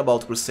wondering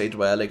about Crusade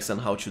relics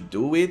and how to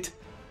do it,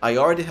 I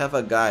already have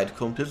a guide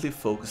completely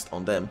focused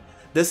on them.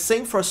 The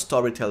same for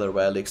Storyteller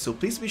relics, so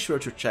please be sure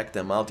to check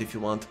them out if you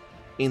want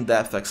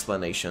in-depth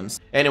explanations.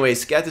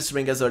 Anyways, get this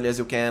ring as early as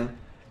you can,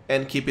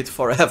 and keep it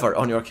forever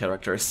on your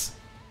characters.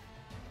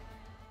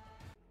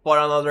 For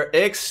another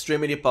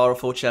extremely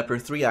powerful chapter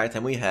 3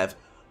 item we have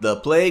the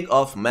Plague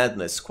of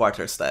Madness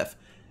Quarterstaff.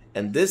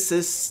 And this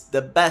is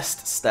the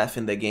best staff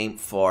in the game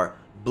for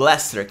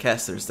blaster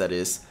casters, that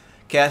is.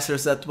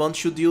 Casters that want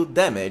to deal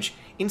damage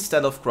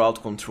instead of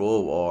crowd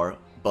control or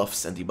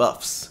buffs and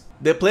debuffs.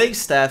 The Plague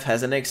Staff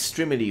has an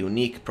extremely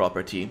unique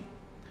property.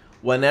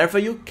 Whenever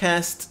you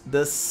cast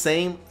the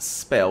same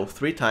spell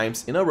 3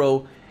 times in a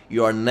row,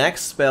 your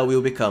next spell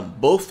will become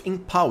both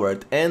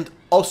empowered and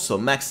also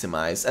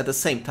maximized at the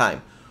same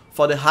time,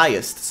 for the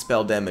highest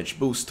spell damage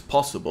boost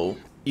possible.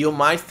 You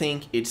might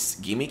think it's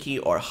gimmicky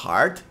or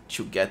hard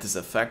to get this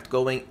effect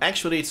going.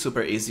 Actually, it's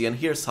super easy, and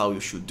here's how you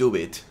should do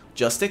it.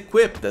 Just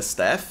equip the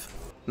staff.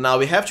 Now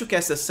we have to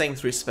cast the same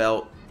 3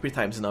 spells 3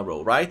 times in a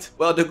row, right?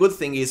 Well, the good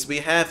thing is we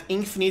have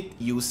infinite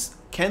use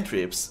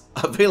cantrips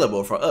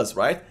available for us,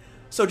 right?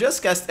 So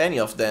just cast any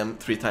of them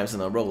 3 times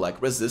in a row,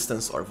 like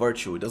Resistance or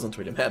Virtue, it doesn't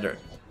really matter.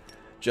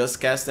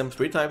 Just cast them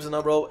 3 times in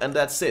a row and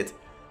that's it.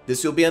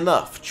 This will be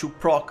enough to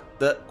proc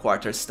the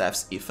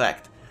Quarterstaff's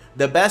effect.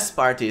 The best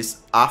part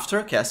is,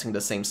 after casting the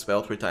same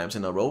spell 3 times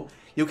in a row,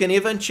 you can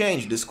even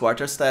change this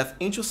Quarterstaff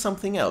into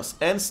something else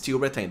and still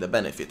retain the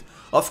benefit.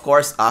 Of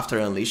course, after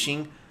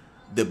unleashing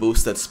the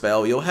boosted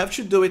spell, you'll have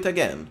to do it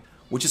again,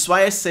 which is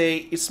why I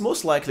say it's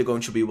most likely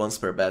going to be once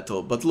per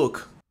battle. But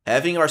look,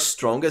 having our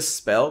strongest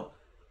spell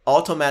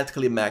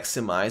automatically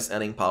maximized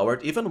and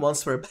empowered even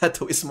once per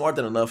battle is more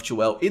than enough to,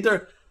 well,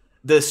 either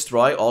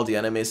destroy all the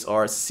enemies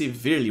or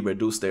severely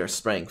reduce their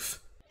strength.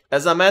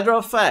 As a matter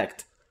of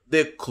fact,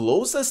 the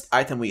closest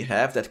item we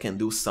have that can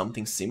do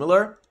something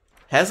similar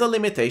has a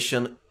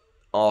limitation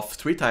of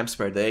 3 times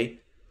per day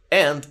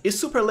and is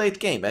super late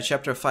game at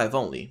chapter 5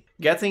 only.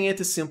 Getting it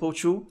is simple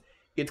too.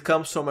 It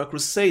comes from a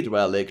Crusade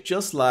relic,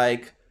 just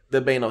like the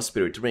Bane of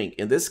Spirit ring.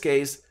 In this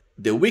case,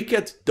 the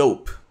Wicked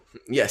Dope.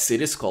 Yes,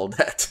 it is called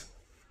that.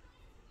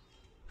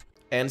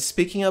 And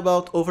speaking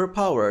about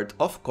overpowered,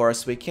 of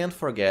course we can't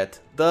forget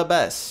the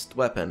best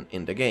weapon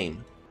in the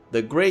game,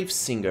 the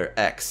Gravesinger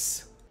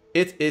Axe.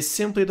 It is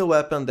simply the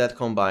weapon that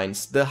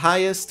combines the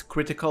highest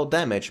critical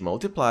damage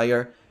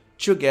multiplier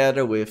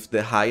together with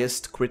the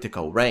highest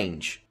critical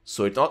range.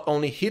 So it not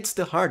only hits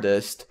the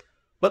hardest,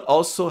 but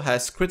also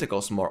has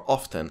criticals more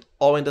often,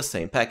 all in the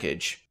same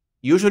package.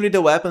 Usually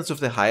the weapons with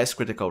the highest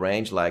critical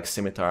range, like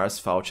scimitars,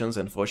 falchions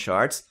and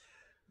fauchards,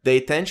 they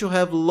tend to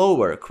have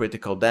lower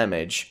critical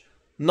damage,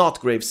 not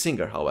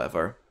Gravesinger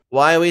however.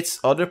 While its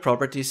other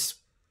properties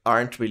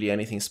aren't really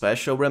anything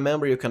special,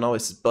 remember you can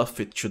always buff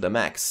it to the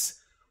max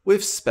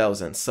with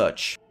spells and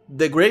such.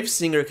 The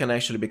Gravesinger can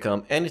actually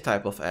become any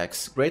type of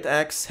axe, great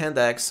axe, hand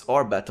axe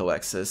or battle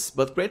axes,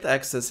 but great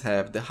axes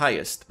have the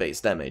highest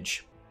base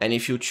damage. And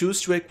if you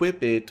choose to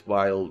equip it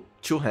while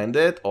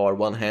two-handed or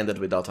one-handed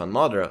without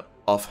another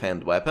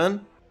offhand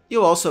weapon,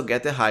 you also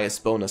get the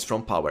highest bonus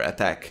from power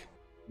attack.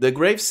 The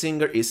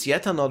Gravesinger is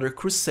yet another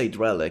Crusade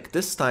relic,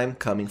 this time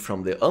coming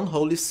from the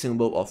unholy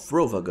symbol of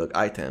Rovagug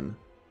item.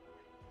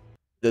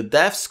 The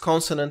Death's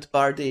Consonant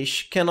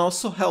Bardish can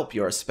also help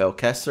your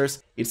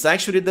spellcasters. It's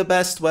actually the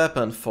best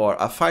weapon for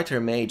a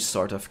fighter mage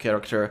sort of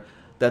character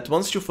that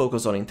wants to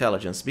focus on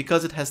intelligence,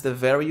 because it has the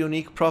very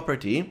unique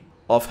property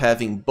of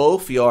having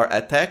both your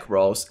attack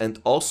rolls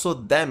and also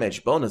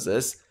damage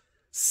bonuses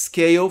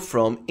scale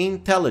from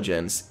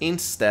intelligence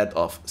instead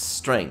of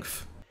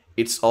strength.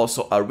 It's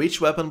also a reach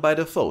weapon by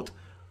default,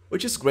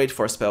 which is great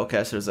for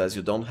spellcasters as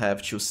you don't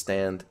have to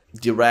stand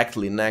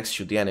directly next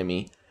to the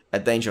enemy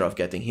at danger of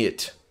getting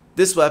hit.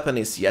 This weapon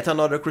is yet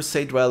another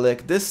Crusade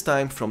relic, this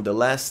time from the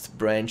last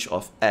branch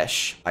of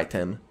Ash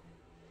item.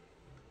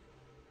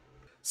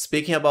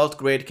 Speaking about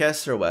great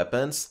caster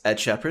weapons, at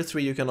chapter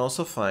 3 you can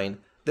also find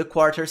the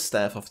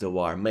Quarterstaff of the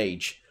War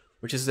Mage,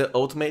 which is the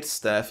ultimate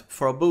staff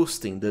for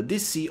boosting the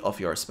DC of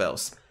your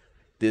spells.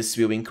 This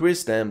will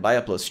increase them by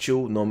a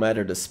 +2 no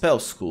matter the spell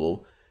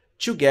school,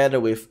 together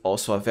with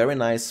also a very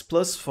nice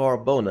 +4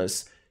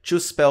 bonus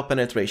to spell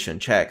penetration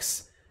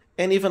checks,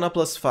 and even a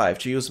 +5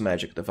 to use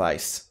magic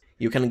device.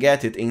 You can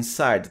get it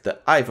inside the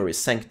Ivory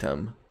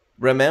Sanctum.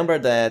 Remember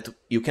that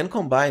you can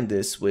combine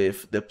this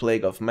with the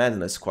Plague of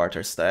Madness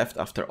Quarterstaff.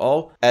 After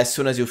all, as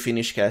soon as you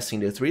finish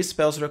casting the 3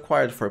 spells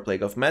required for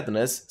Plague of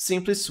Madness,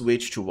 simply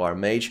switch to War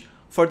Mage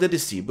for the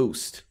DC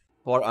boost.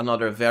 For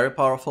another very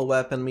powerful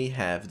weapon we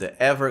have the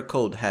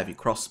Evercold Heavy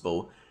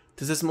Crossbow.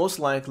 This is most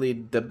likely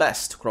the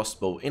best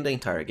crossbow in the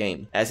entire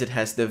game, as it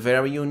has the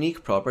very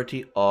unique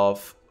property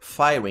of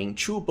firing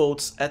 2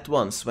 bolts at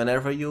once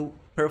whenever you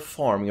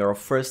perform your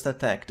first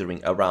attack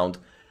during a round,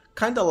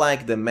 kinda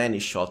like the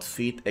many-shot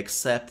feat,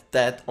 except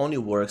that only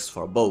works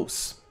for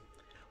bows.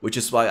 Which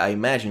is why I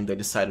imagine they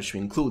decided to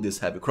include this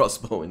heavy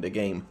crossbow in the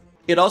game.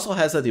 It also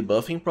has a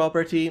debuffing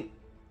property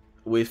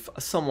with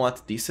a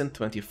somewhat decent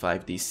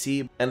 25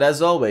 DC, and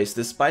as always,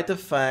 despite the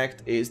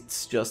fact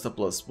it's just a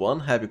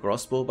 +1 heavy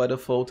crossbow by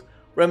default,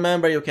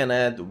 remember you can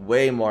add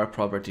way more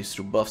properties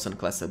to buffs and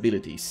class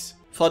abilities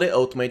for the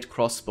ultimate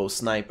crossbow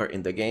sniper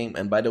in the game,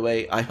 and by the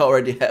way, I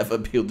already have a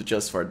build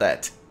just for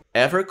that.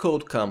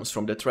 Evercold comes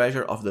from the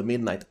Treasure of the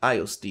Midnight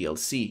Isles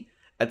DLC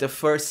at the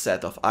first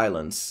set of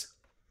islands.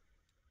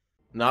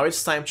 Now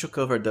it's time to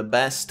cover the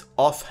best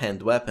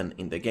offhand weapon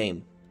in the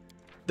game,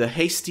 the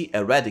Hasty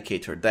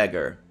Eradicator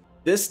Dagger.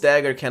 This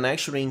dagger can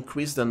actually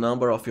increase the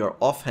number of your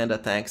offhand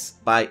attacks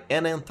by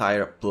an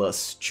entire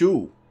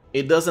 +2.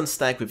 It doesn't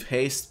stack with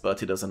haste,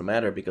 but it doesn't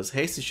matter because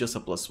haste is just a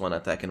 +1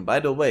 attack, and by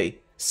the way,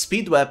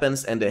 speed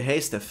weapons and the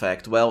haste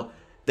effect, well,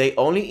 they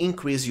only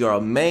increase your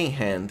main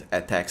hand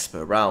attacks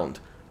per round,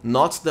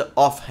 not the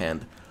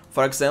offhand.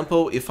 For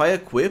example, if I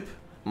equip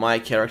my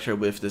character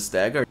with this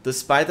dagger,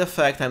 despite the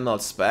fact I'm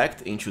not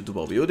spec'd into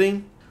dual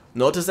wielding,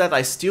 notice that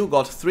I still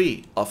got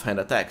 3 offhand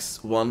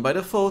attacks, 1 by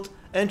default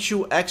and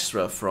 2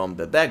 extra from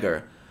the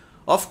dagger.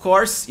 Of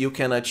course, you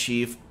can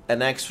achieve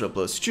an extra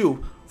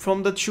 +2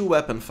 from the 2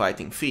 weapon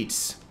fighting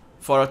feats,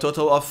 for a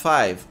total of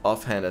 5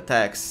 offhand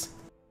attacks.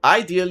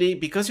 Ideally,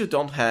 because you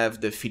don't have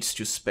the feats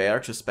to spare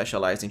to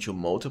specialize into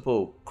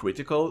multiple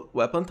critical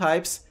weapon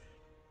types,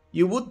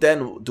 you would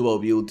then dual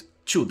wield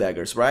 2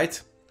 daggers,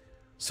 right?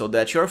 So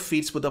that your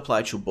feats would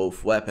apply to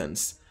both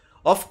weapons.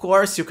 Of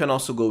course, you can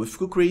also go with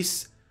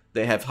kukris.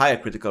 They have higher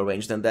critical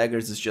range than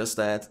daggers, it's just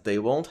that they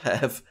won't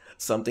have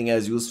something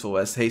as useful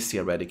as Hasty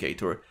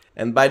Eradicator.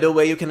 And by the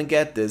way, you can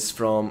get this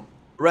from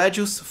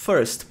Raju's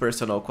first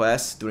personal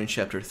quest during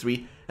chapter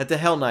 3 at the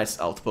Hell Knight's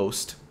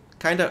outpost.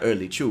 Kinda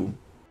early too.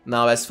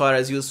 Now, as far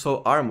as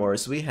useful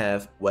armors, we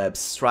have Web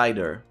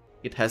Strider.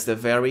 It has the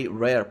very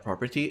rare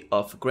property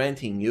of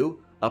granting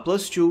you a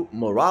 +2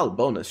 morale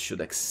bonus to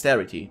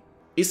dexterity.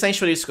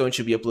 Essentially, it's going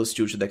to be a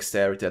 +2 to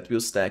dexterity that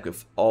will stack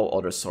with all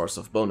other sorts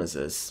of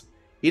bonuses.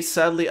 It's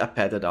sadly a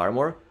padded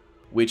armor,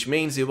 which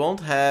means you won't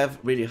have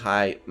really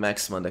high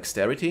maximum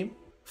dexterity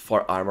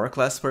for armor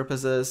class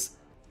purposes.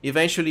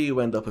 Eventually you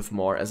end up with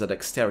more as a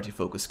dexterity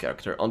focused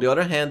character. On the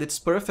other hand, it's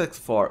perfect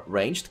for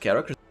ranged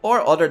characters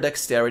or other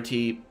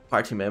dexterity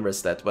party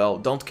members that, well,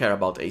 don't care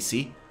about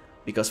AC,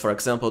 because for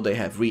example they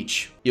have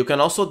reach. You can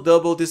also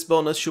double this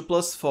bonus to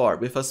 +4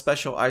 with a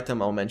special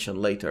item I'll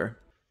mention later.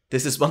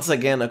 This is once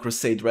again a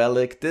Crusade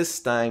relic, this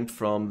time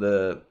from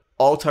the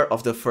Altar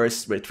of the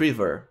First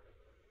Retriever.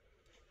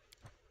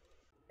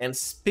 And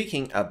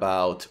speaking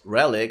about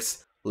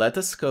relics, let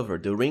us cover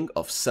the Ring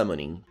of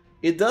Summoning.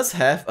 It does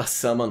have a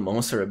summon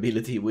monster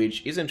ability,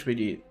 which isn't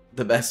really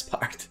the best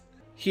part.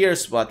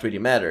 Here's what really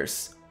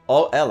matters.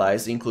 All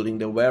allies, including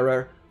the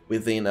wearer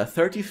within a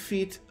 30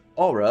 feet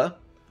aura,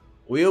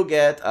 will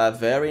get a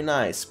very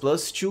nice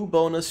 +2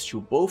 bonus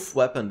to both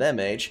weapon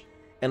damage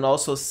and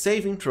also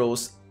saving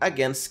throws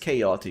against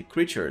chaotic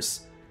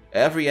creatures.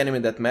 Every enemy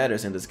that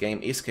matters in this game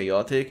is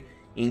chaotic,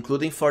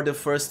 including for the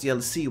first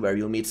DLC where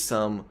you meet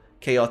some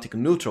chaotic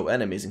neutral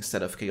enemies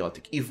instead of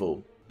chaotic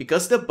evil.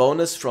 Because the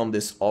bonus from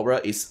this aura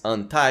is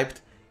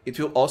untyped, it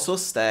will also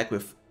stack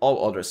with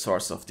all other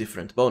sorts of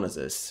different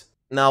bonuses.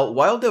 Now,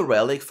 while the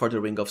relic for the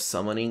Ring of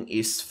Summoning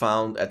is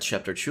found at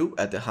Chapter 2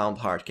 at the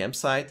Houndheart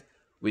campsite,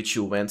 which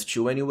you went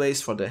to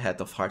anyways for the Hat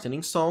of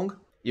Heartening Song,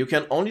 you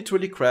can only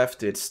truly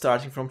craft it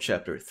starting from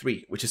Chapter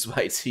 3, which is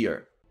why it's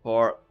here.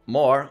 For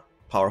more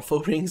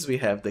powerful rings, we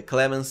have the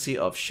Clemency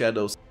of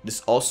Shadows. This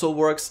also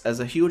works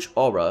as a huge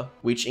aura,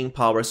 which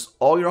empowers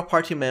all your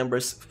party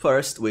members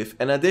first with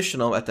an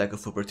additional attack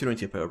of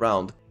opportunity per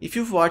round. If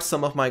you've watched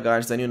some of my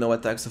guides, then you know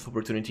attacks of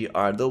opportunity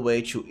are the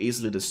way to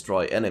easily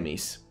destroy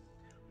enemies.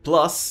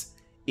 Plus,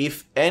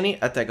 if any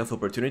attack of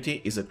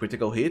opportunity is a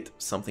critical hit,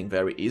 something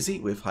very easy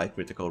with high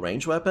critical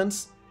range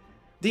weapons,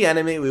 the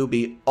enemy will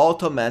be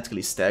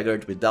automatically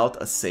staggered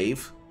without a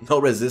save, no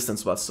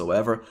resistance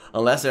whatsoever,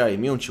 unless they are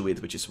immune to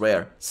it, which is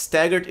rare.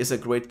 Staggered is a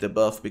great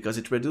debuff because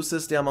it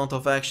reduces the amount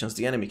of actions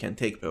the enemy can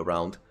take per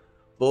round,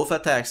 both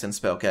attacks and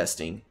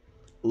spellcasting.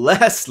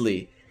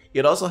 Lastly,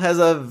 it also has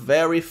a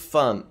very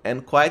fun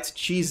and quite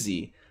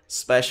cheesy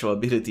special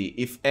ability.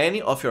 If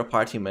any of your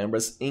party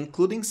members,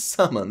 including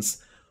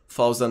summons,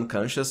 falls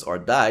unconscious or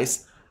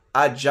dies,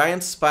 a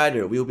giant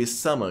spider will be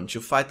summoned to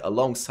fight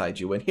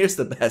alongside you. And here's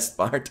the best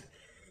part.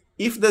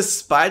 If the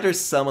spiders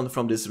summoned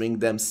from this ring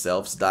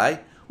themselves die,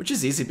 which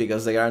is easy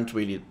because they aren't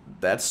really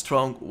that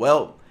strong,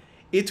 well,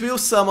 it will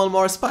summon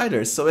more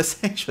spiders, so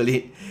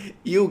essentially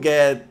you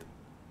get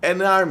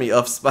an army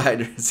of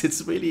spiders.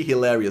 It's really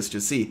hilarious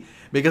to see,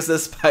 because the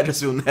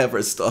spiders will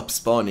never stop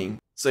spawning.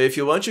 So if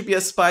you want to be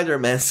a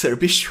Spider-Mancer,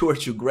 be sure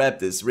to grab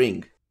this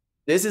ring.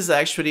 This is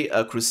actually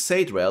a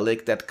Crusade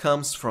relic that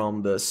comes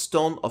from the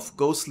Stone of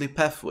Ghostly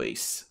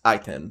Pathways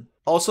item,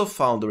 also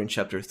found during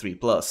Chapter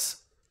 3+.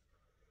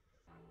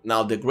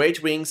 Now, the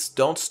Great Rings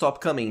don't stop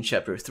coming in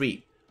Chapter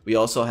 3. We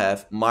also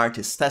have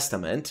Marty's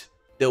Testament.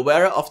 The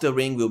wearer of the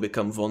ring will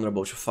become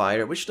vulnerable to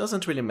fire, which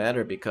doesn't really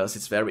matter because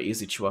it's very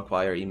easy to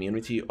acquire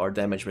immunity or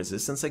damage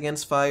resistance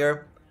against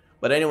fire.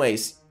 But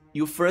anyways,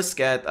 you first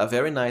get a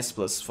very nice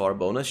 +4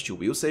 bonus to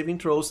will saving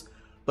throws,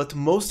 but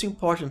most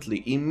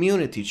importantly,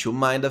 immunity to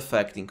mind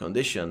affecting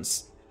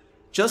conditions.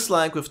 Just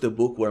like with the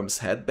Bookworm's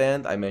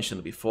Headband I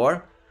mentioned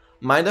before,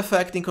 mind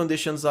affecting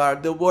conditions are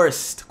the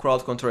worst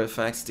crowd control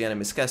effects the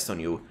enemies cast on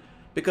you,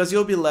 because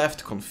you'll be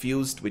left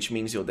confused, which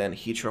means you'll then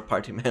hit your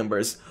party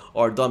members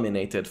or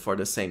dominated for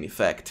the same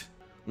effect.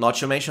 Not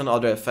to mention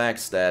other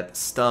effects that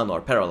stun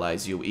or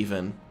paralyze you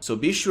even. So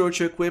be sure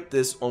to equip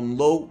this on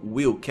low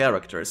will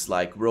characters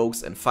like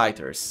rogues and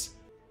fighters.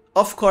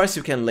 Of course,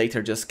 you can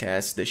later just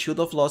cast the Shield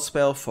of Law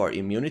spell for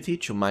immunity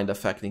to mind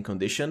affecting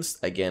conditions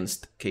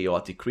against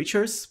chaotic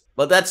creatures,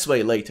 but that's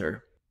way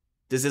later.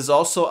 This is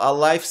also a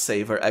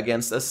lifesaver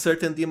against a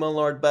certain Demon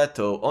Lord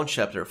battle on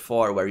Chapter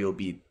 4 where you'll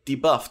be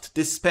debuffed,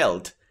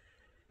 dispelled,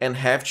 and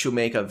have to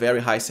make a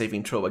very high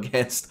saving throw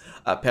against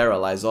a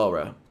paralyzed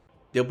aura.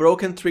 The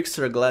Broken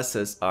Trickster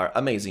glasses are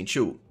amazing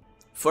too.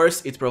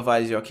 First, it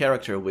provides your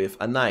character with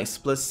a nice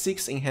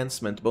 +6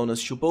 enhancement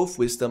bonus to both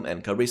Wisdom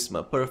and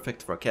Charisma,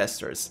 perfect for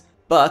casters.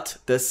 But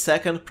the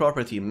second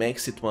property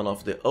makes it one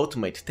of the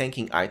ultimate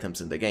tanking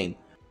items in the game.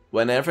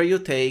 Whenever you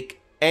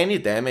take any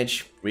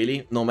damage,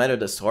 really, no matter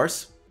the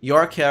source,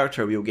 your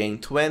character will gain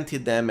 20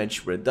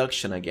 damage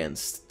reduction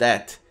against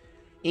that,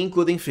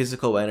 including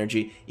physical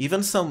energy,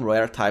 even some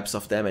rare types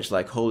of damage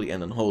like Holy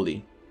and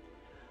Unholy.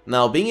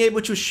 Now, being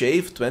able to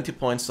shave 20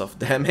 points of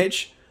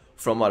damage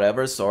from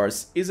whatever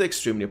source is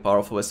extremely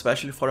powerful,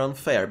 especially for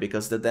Unfair,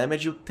 because the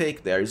damage you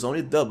take there is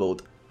only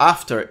doubled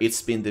after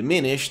it's been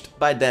diminished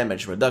by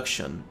damage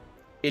reduction.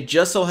 It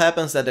just so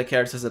happens that the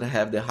characters that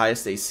have the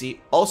highest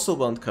AC also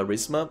want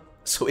Charisma,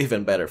 so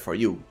even better for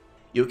you.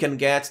 You can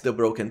get the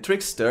Broken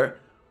Trickster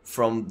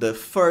from the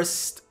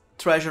first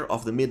Treasure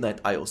of the Midnight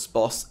Isles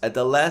boss at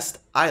the last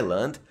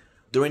island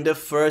during the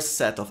first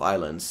set of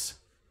islands.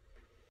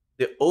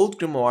 The Old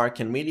Grimoire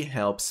can really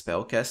help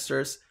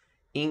spellcasters,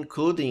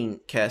 including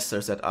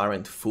casters that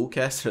aren't full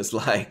casters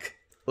like,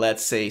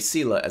 let's say,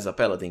 Scylla as a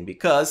paladin,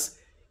 because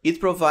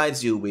it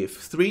provides you with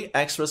 3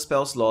 extra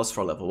spell slots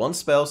for level 1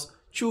 spells,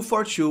 2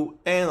 for 2,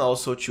 and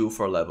also 2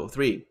 for level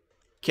 3.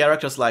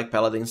 Characters like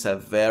paladins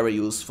have very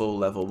useful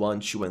level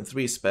 1, 2 and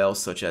 3 spells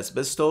such as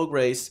Bestow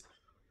Grace,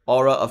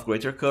 Aura of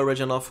Greater Courage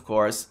and of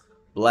course,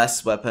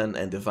 Blessed Weapon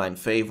and Divine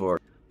Favor,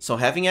 so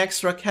having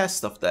extra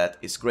cast of that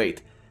is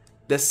great.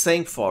 The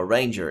same for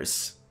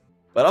Rangers.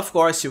 But of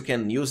course you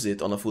can use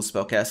it on a full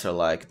spellcaster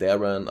like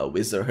Darren, a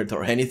Wizard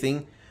or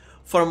anything,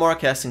 for more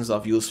castings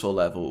of useful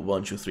level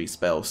 1 to 3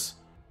 spells.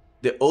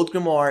 The Old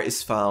Grimoire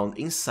is found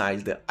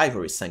inside the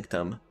Ivory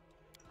Sanctum.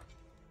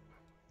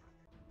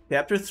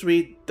 Chapter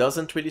 3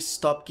 doesn't really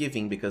stop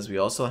giving because we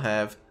also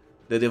have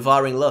the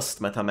Devouring Lust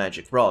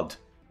Metamagic Rod.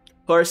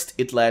 First,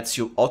 it lets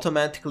you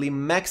automatically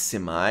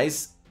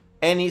maximize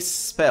any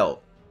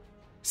spell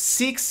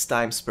 6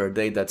 times per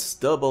day, that's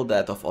double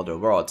that of other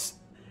rods,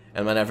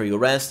 and whenever you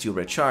rest you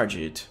recharge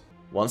it.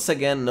 Once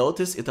again,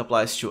 notice it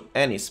applies to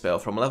any spell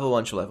from level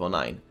 1 to level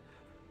 9.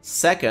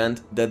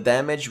 Second, the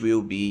damage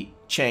will be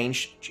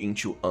change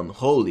into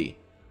Unholy.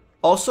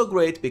 Also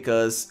great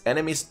because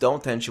enemies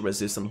don't tend to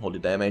resist unholy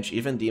damage,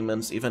 even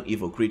demons, even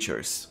evil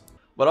creatures.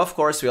 But of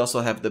course we also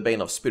have the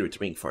Bane of Spirit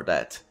Ring for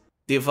that.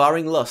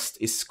 Devouring Lust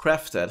is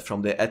crafted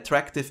from the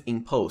Attractive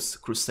Impulse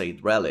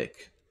Crusade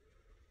Relic.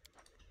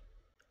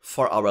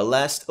 For our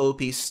last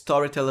OP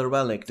Storyteller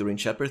Relic during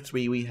Chapter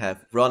 3 we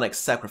have Ronek's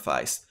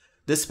Sacrifice.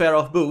 This pair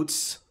of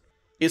boots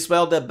is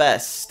well the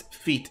best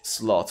feat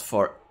slot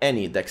for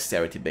any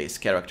dexterity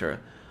based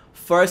character.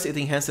 First, it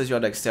enhances your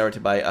dexterity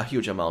by a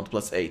huge amount,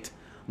 +8.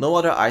 No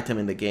other item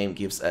in the game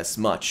gives as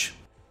much.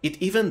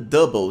 It even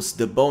doubles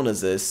the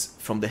bonuses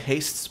from the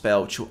haste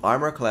spell to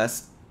armor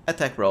class,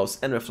 attack rolls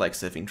and reflex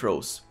saving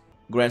throws.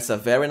 Grants a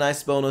very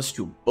nice bonus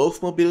to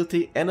both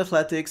mobility and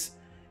athletics,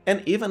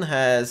 and even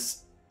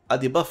has a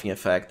debuffing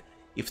effect.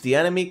 If the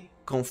enemy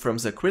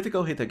confirms a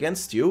critical hit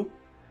against you,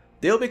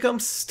 they'll become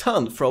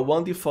stunned for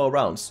 1d4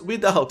 rounds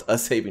without a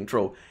saving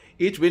throw.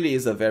 It really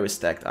is a very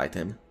stacked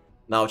item.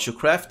 Now to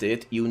craft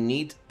it, you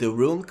need the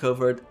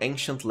rune-covered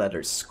Ancient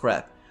Leather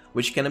Scrap,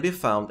 which can be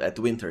found at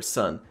Winter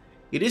Sun.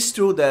 It is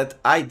true that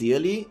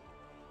ideally,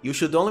 you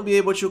should only be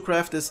able to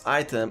craft this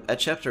item at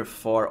chapter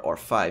 4 or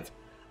 5.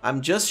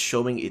 I'm just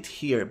showing it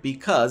here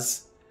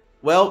because,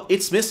 well,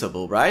 it's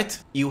missable, right?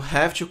 You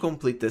have to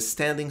complete the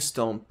Standing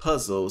Stone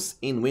puzzles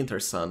in Winter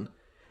Sun.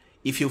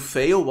 If you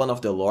fail one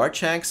of the lore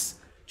checks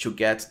to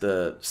get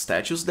the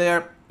statues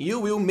there, you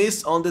will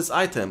miss on this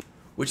item.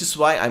 Which is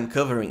why I'm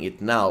covering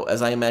it now,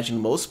 as I imagine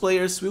most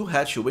players will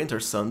head to Winter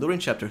Sun during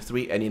chapter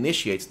 3 and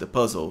initiate the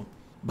puzzle.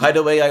 By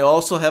the way, I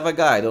also have a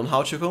guide on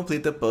how to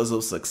complete the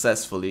puzzle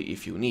successfully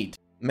if you need.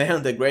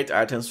 Man, the great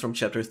items from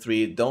chapter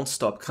 3 don't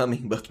stop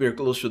coming, but we're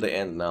close to the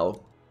end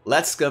now.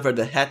 Let's cover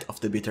the Hat of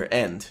the Bitter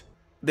End.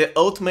 The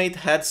ultimate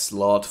head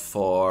slot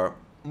for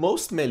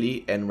most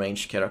melee and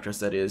ranged characters,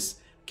 that is,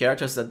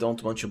 characters that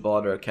don't want to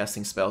bother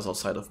casting spells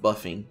outside of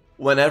buffing.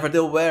 Whenever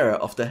the wearer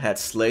of the hat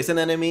slays an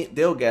enemy,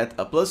 they'll get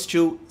a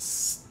 +2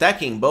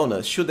 stacking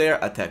bonus to their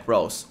attack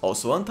rolls,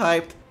 also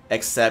untyped,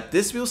 except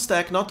this will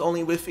stack not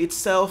only with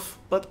itself,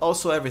 but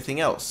also everything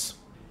else.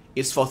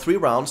 It's for 3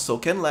 rounds, so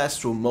can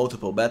last through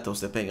multiple battles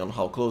depending on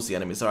how close the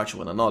enemies are to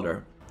one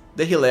another.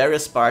 The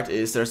hilarious part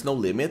is there's no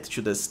limit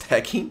to the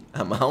stacking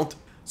amount,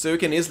 so you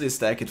can easily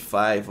stack it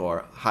 5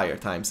 or higher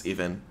times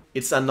even.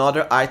 It's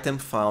another item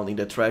found in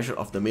the Treasure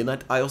of the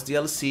Midnight Isles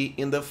DLC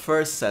in the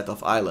first set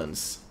of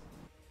islands.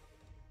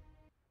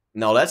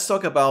 Now let's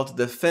talk about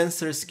the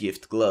Fencer's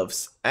Gift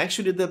Gloves,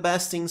 actually the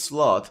best in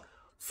slot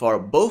for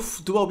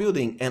both dual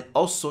wielding and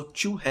also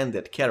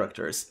two-handed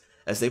characters,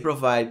 as they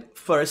provide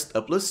first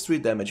a +3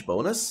 damage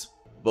bonus,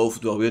 both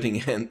dual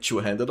wielding and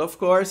two-handed of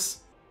course,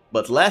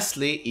 but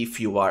lastly, if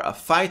you are a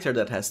fighter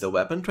that has the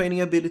weapon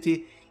training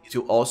ability, it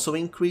will also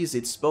increase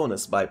its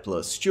bonus by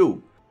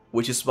 +2,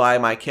 which is why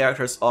my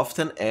characters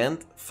often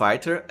end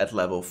fighter at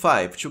level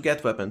 5 to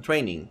get weapon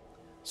training,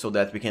 so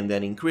that we can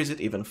then increase it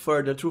even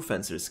further through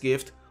Fencer's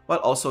Gift, while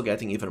also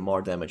getting even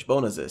more damage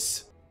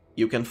bonuses.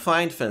 You can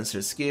find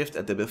Fencer's Gift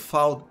at the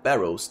Befouled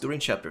Barrows during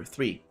chapter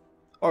 3,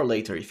 or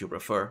later if you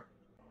prefer.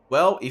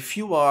 Well, if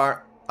you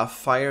are a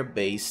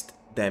fire-based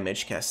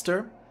damage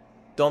caster,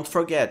 don't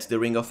forget the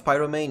Ring of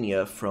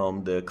Pyromania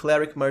from the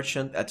Cleric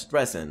Merchant at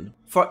Dresden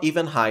for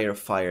even higher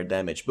fire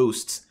damage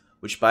boosts,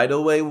 which by the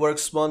way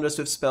works wonders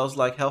with spells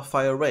like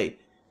Hellfire Ray,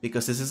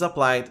 because this is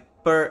applied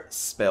per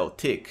spell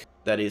tick,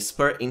 that is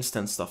per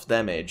instance of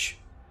damage.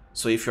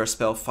 So if your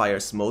spell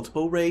fires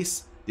multiple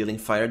rays, dealing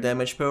fire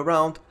damage per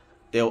round,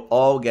 they'll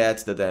all get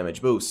the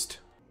damage boost.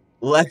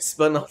 Last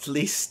but not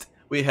least,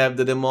 we have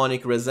the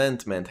Demonic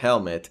Resentment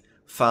helmet,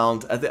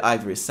 found at the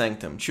Ivory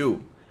Sanctum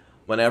too.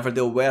 Whenever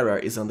the wearer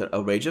is under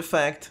a rage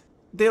effect,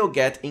 they'll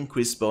get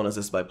increased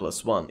bonuses by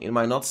 +1. It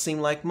might not seem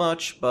like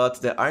much,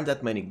 but there aren't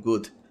that many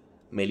good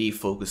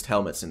melee-focused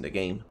helmets in the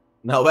game.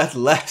 Now at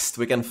last,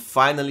 we can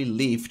finally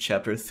leave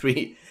chapter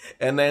 3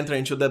 and enter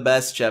into the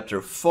best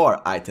chapter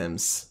 4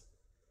 items.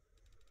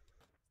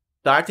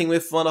 Starting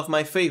with one of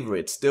my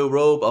favorites, the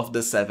Robe of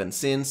the Seven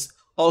Sins,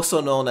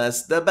 also known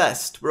as the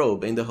best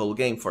robe in the whole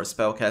game for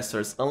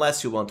spellcasters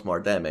unless you want more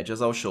damage,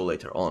 as I'll show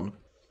later on.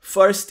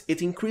 First,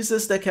 it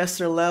increases the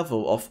caster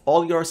level of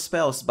all your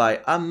spells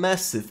by a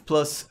massive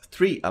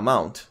 +3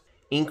 amount.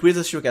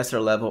 Increases to caster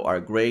level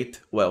are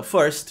great, well,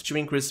 first, to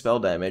increase spell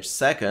damage,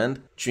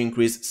 second, to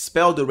increase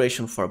spell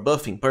duration for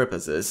buffing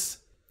purposes,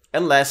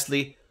 and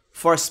lastly,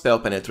 for spell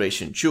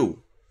penetration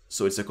too,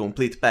 so it's a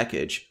complete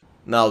package.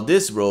 Now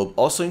this robe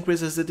also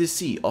increases the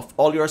DC of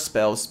all your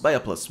spells by a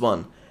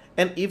 +1,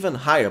 and even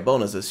higher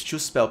bonuses to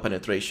spell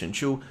penetration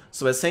too,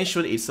 so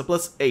essentially it's a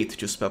 +8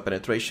 to spell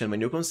penetration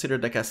when you consider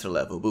the caster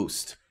level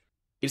boost.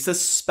 It's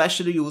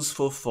especially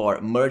useful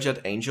for Merged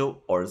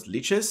Angel or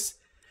Leeches,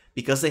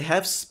 because they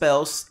have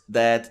spells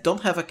that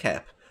don't have a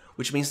cap,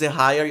 which means the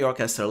higher your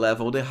caster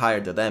level, the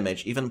higher the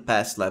damage, even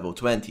past level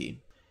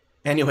 20.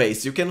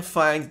 Anyways, you can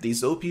find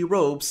these OP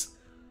robes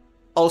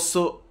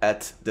also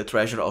at the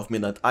Treasure of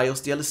Midnight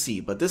Isles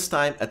DLC, but this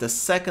time at the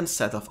second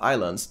set of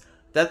islands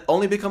that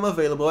only become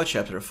available at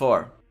chapter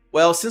 4.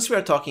 Well, since we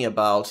are talking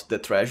about the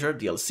Treasure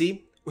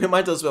DLC, we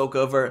might as well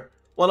cover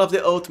one of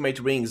the ultimate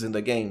rings in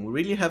the game. We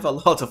really have a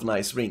lot of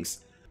nice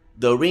rings.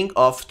 The Ring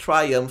of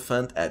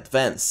Triumphant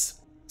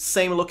Advance.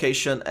 Same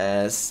location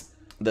as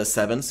the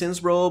Seven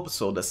Sins robe,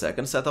 so the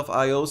second set of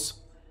IOs.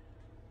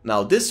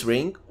 Now this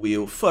ring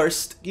will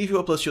first give you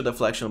a +2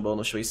 deflection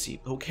bonus to AC,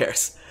 who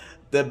cares?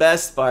 The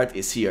best part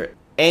is here.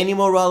 Any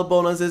morale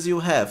bonuses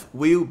you have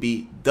will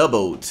be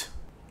doubled.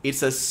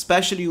 It's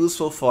especially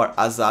useful for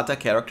Azata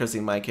characters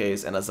in my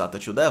case and Azata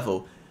 2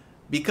 Devil,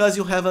 because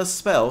you have a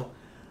spell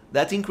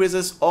that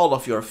increases all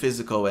of your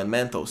physical and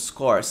mental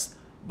scores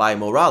by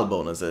morale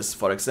bonuses.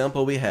 For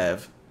example, we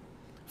have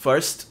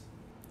first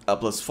a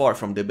 +4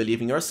 from the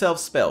Believe in Yourself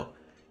spell.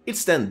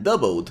 It's then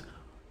doubled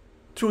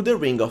through the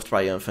Ring of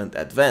Triumphant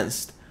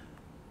Advanced,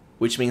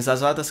 which means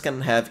Azatas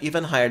can have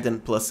even higher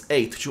than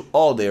 +8 to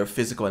all their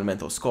physical and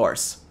mental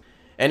scores.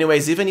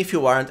 Anyways, even if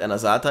you aren't an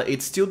Azata,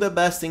 it's still the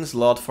best in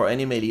slot for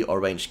any melee or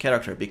ranged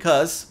character,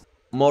 because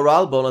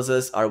morale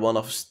bonuses are one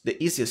of the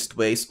easiest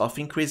ways of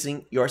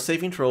increasing your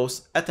saving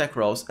throws, attack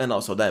rolls, and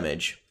also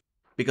damage.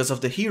 Because of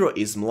the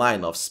heroism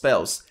line of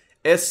spells,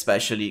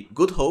 especially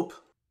Good Hope,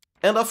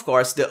 and of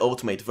course the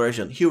ultimate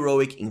version,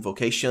 Heroic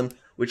Invocation,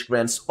 which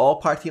grants all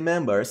party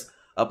members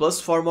a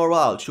 +4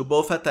 morale to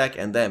both attack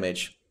and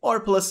damage, or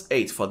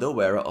 +8 for the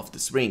wearer of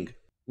this ring.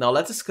 Now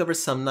let's discover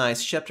some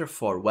nice Chapter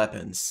 4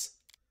 weapons.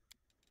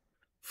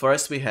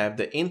 First we have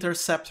the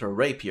Interceptor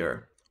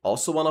Rapier,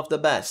 also one of the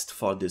best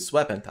for this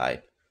weapon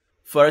type.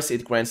 First,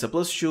 it grants a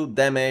 +2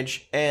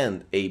 damage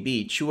and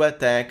AB to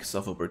attacks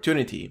of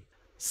opportunity.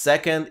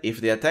 Second,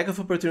 if the attack of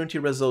opportunity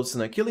results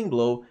in a killing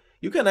blow,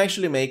 you can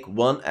actually make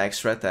one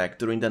extra attack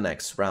during the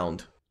next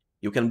round.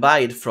 You can buy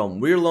it from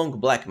Weirlong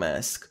Black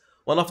Mask,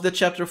 one of the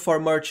Chapter 4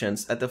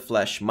 merchants at the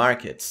Flash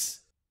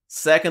Markets.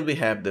 Second, we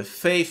have the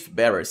Faith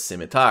Bearer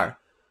Scimitar,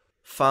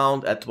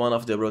 found at one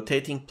of the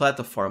rotating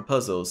platform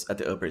puzzles at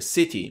the Upper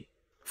City.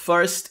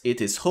 First,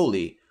 it is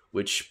holy,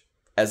 which,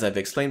 as I've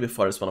explained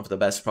before, is one of the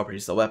best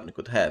properties a weapon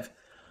could have.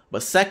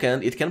 But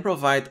second, it can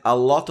provide a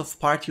lot of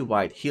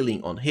party-wide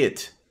healing on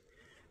hit,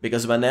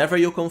 because whenever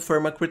you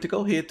confirm a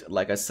critical hit,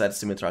 like I said,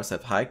 scimitars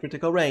have high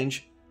critical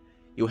range,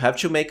 you have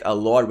to make a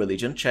Lore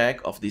Religion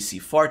check of DC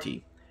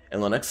 40,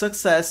 and on a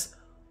success,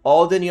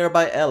 all the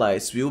nearby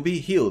allies will be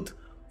healed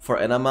for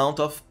an amount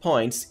of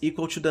points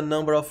equal to the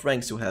number of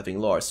ranks you have in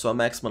lore, so a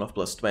maximum of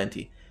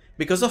 +20.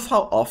 Because of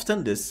how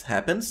often this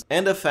happens,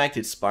 and the fact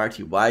it's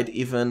party-wide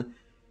even,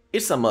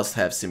 it's a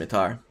must-have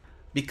scimitar.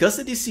 Because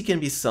the DC can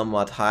be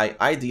somewhat high,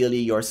 ideally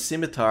your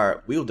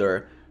scimitar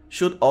wielder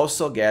should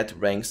also get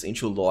ranks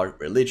into Lore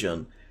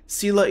Religion.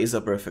 Scylla is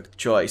a perfect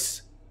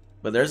choice,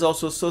 but there's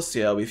also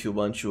Social if you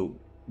want to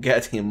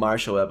get him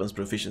martial weapons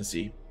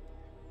proficiency.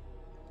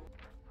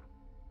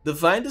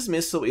 Divine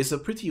Dismissal is a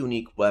pretty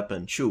unique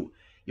weapon too.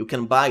 You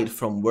can buy it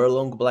from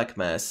Weirlong Black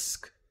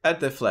Mask, at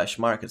the Flash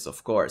Markets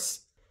of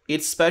course.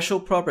 Its special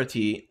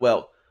property,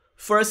 well,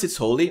 first it's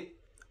holy,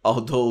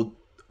 although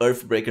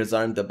Earthbreakers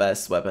aren't the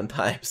best weapon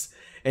types.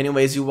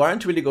 Anyways, you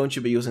aren't really going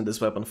to be using this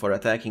weapon for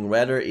attacking,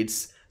 rather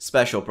its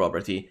special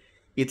property.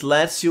 It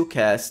lets you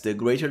cast the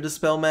Greater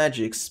Dispel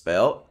Magic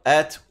spell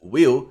at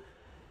will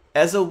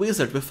as a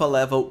wizard with a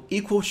level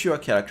equal to your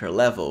character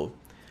level,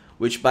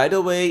 which by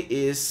the way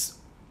is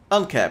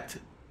uncapped.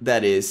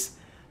 That is,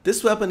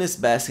 this weapon is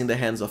best in the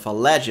hands of a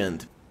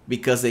legend,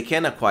 because they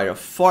can acquire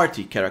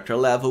 40 character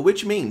level,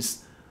 which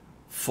means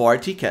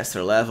 40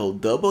 caster level,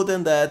 double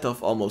than that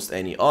of almost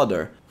any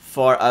other,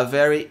 for a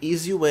very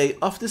easy way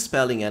of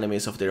dispelling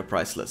enemies of their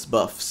priceless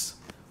buffs.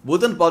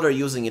 Wouldn't bother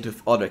using it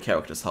with other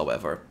characters,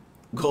 however.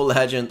 Go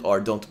legend or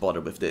don't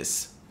bother with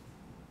this.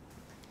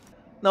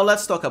 Now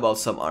let's talk about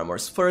some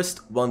armors.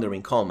 First,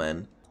 Wandering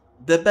Conman.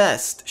 The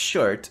best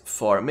shirt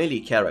for melee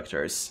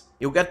characters.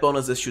 You'll get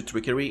bonuses to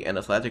Trickery and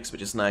Athletics,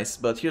 which is nice,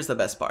 but here's the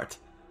best part.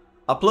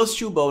 A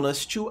 +2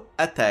 bonus to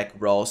attack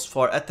rolls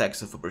for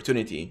attacks of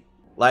opportunity.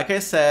 Like I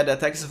said,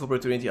 attacks of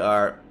opportunity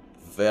are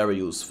very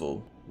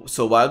useful.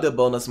 So while the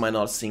bonus might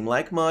not seem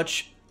like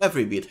much,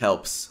 every bit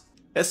helps.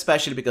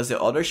 Especially because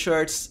the other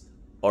shirts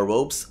or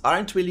robes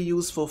aren't really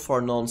useful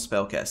for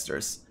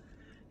non-spellcasters.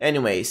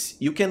 Anyways,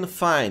 you can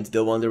find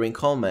the Wandering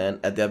Conman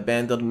at the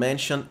Abandoned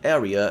Mansion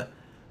area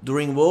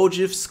during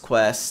Woljif's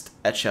quest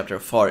at Chapter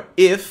 4,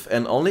 if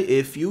and only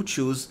if you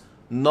choose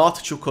not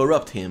to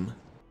corrupt him.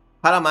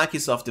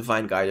 Haramakis of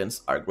Divine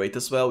Guidance are great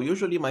as well.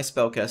 Usually my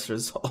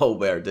spellcasters all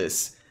wear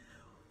this.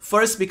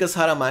 First, because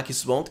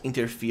Haramakis won't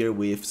interfere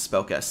with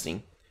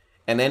spellcasting,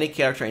 and any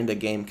character in the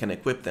game can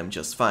equip them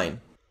just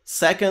fine.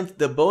 Second,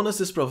 the bonus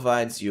this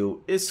provides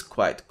you is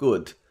quite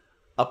good.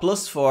 A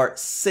 +4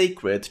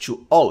 Sacred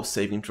to all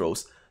saving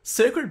throws.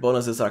 Sacred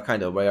bonuses are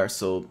kinda rare,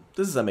 so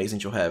this is amazing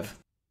to have.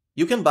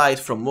 You can buy it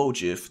from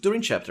Woljif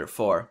during Chapter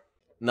 4.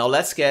 Now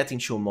let's get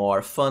into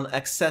more fun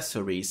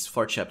accessories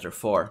for Chapter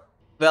 4.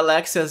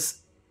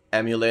 Valexia's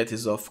amulet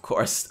is of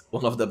course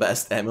one of the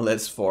best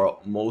amulets for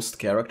most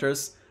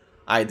characters,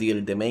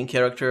 ideally the main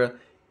character.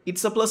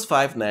 It's a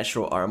 +5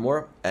 natural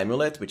armor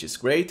amulet, which is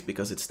great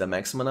because it's the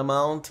maximum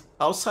amount,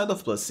 outside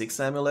of +6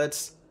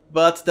 amulets.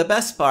 But the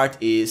best part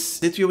is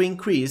it will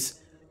increase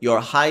your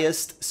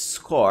highest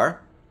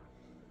score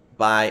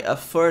buy a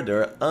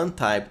further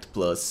untyped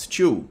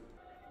 +2.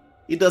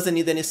 It doesn't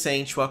need any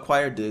saying to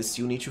acquire this,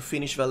 you need to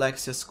finish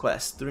Valexia's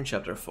quest during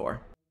chapter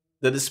 4.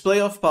 The Display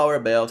of Power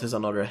belt is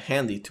another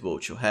handy tool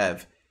to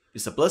have.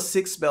 It's a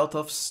 +6 belt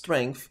of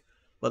strength,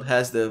 but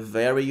has the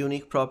very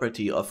unique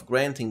property of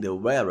granting the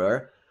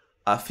wearer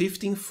a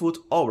 15-foot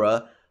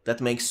aura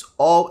that makes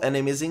all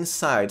enemies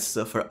inside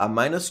suffer a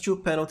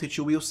 -2 penalty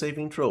to will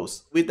saving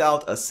throws,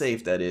 without a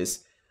save that is.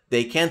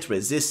 They can't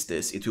resist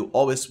this, it will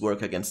always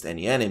work against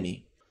any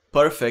enemy.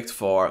 Perfect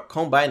for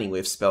combining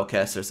with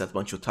spellcasters that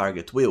want to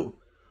target will,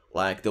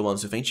 like the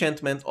ones with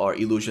enchantment or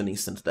illusion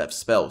instant death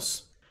spells.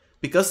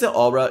 Because the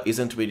aura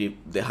isn't really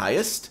the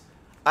highest,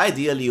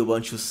 ideally you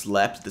want to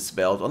slap this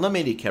belt on a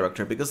melee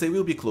character because they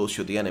will be close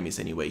to the enemies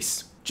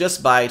anyways.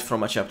 Just buy it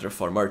from a chapter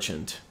 4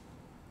 merchant.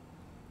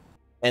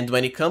 And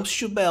when it comes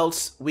to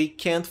belts, we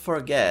can't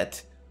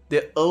forget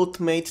the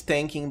ultimate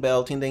tanking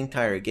belt in the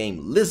entire game,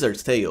 Lizard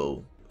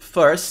Tail.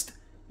 First,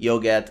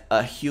 you'll get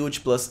a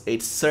huge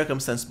 +8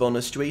 circumstance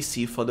bonus to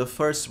AC for the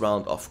first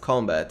round of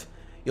combat.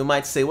 You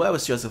might say, well,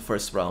 it's just the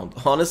first round.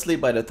 Honestly,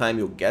 by the time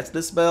you get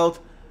this belt,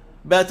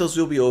 battles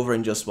will be over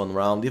in just one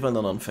round, even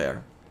on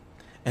unfair.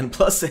 And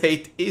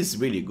 +8 is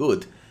really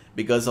good,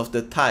 because of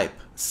the type,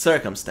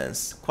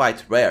 circumstance,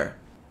 quite rare.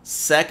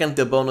 Second,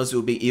 the bonus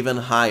will be even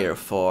higher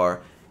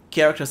for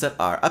characters that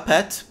are a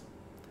pet,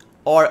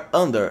 or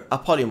under a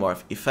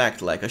polymorph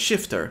effect like a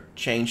shifter,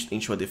 changed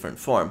into a different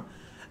form,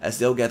 as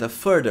they'll get a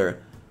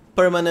further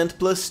permanent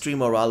 +3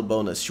 morale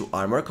bonus to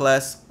armor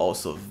class,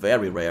 also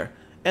very rare,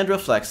 and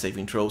reflex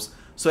saving throws,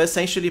 so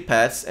essentially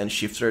pets and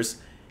shifters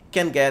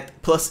can get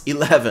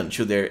 +11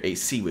 to their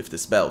AC with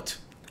this belt.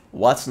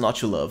 What's not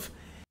to love?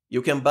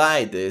 You can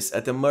buy this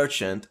at the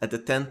merchant at the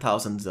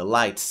 10,000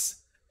 Delights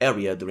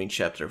area during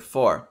chapter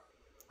 4.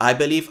 I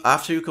believe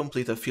after you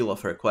complete a few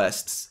of her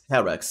quests,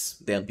 Herax,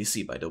 the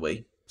NPC by the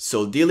way.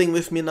 So dealing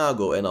with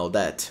Minago and all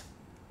that,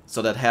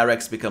 so that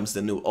Herax becomes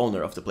the new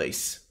owner of the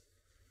place.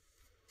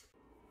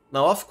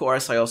 Now of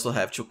course I also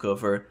have to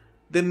cover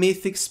the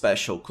Mythic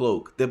Special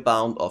Cloak, the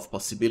Bound of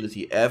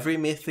Possibility. Every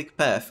Mythic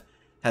path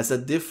has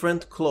a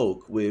different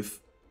cloak with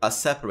a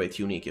separate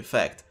unique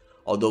effect,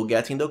 although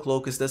getting the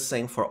cloak is the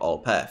same for all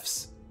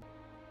paths.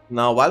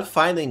 Now while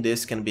finding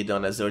this can be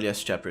done as early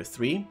as chapter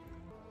 3,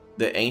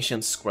 the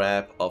ancient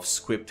scrap of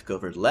script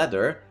covered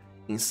leather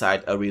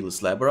inside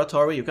Aurelius'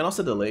 laboratory, you can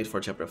also delay it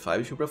for chapter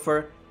 5 if you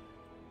prefer.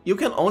 You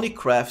can only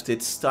craft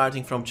it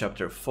starting from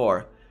chapter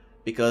 4,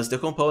 because the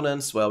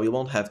components, well, you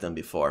won't have them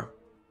before,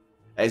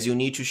 as you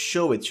need to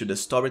show it to the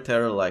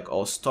storyteller like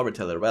all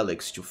storyteller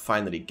relics to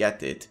finally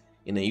get it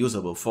in a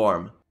usable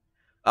form.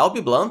 I'll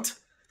be blunt,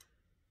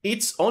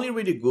 it's only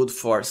really good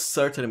for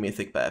certain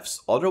mythic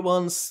paths, other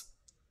ones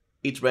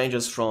it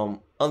ranges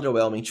from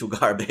underwhelming to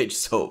garbage,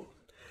 so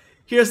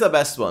here's the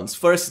best ones.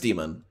 First,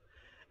 Demon,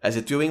 as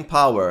it will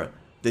empower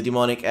the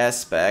demonic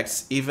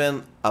aspects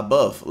even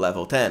above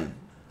level 10.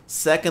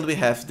 Second, we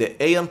have the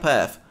Aeon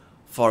path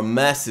for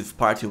massive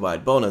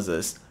party-wide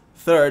bonuses.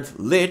 Third,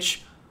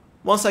 Lich,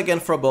 once again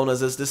for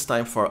bonuses, this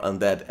time for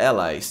undead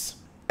allies.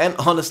 And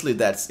honestly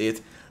that's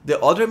it. The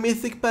other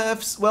mythic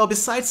paths, well,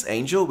 besides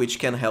Angel, which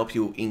can help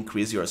you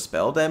increase your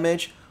spell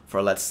damage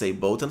for, let's say,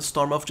 Bolt and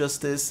Storm of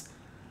Justice.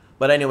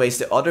 But anyways,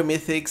 the other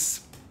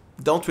mythics,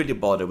 don't really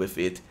bother with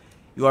it.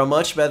 You are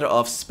much better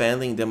off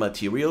spending the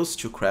materials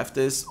to craft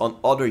this on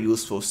other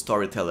useful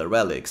storyteller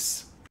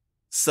relics,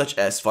 such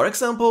as, for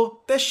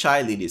example, the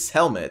Shy Lily's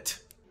helmet.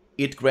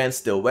 It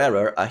grants the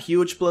wearer a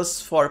huge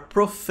 +4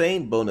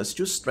 profane bonus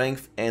to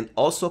strength and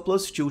also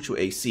 +2 to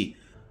AC.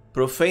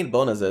 Profane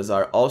bonuses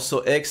are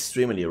also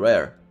extremely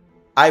rare.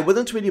 I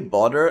wouldn't really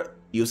bother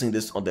using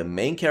this on the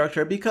main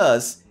character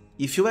because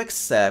if you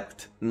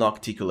accept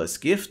Nocticula's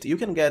gift, you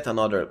can get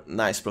another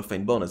nice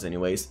profane bonus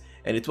anyways,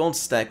 and it won't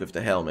stack with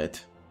the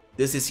helmet.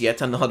 This is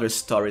yet another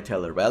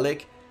storyteller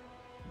relic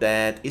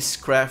that is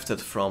crafted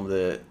from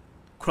the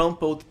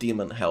Crumpled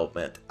Demon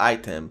Helmet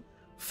item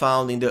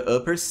found in the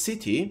Upper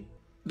City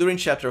during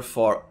chapter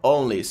 4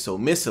 only, so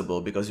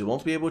missable because you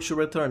won't be able to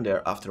return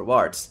there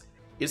afterwards.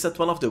 It's at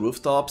one of the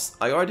rooftops.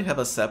 I already have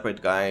a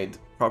separate guide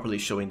properly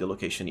showing the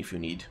location if you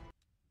need.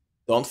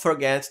 Don't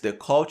forget the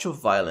Call to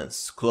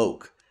Violence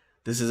cloak.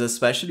 This is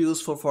especially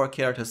useful for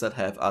characters that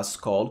have a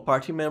Scald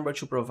party member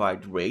to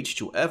provide rage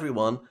to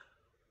everyone,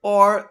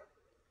 or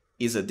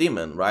is a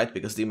demon, right?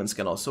 Because demons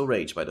can also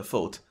rage by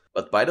default.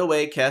 But by the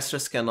way,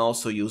 casters can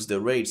also use the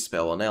rage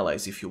spell on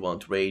allies if you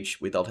want rage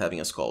without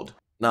having a Scald.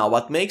 Now,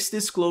 what makes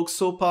this cloak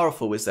so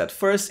powerful is that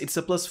first, it's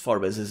a +4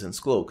 resistance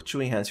cloak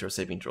to enhance your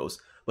saving throws.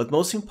 But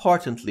most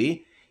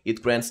importantly,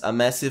 it grants a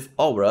massive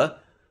aura,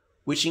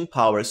 which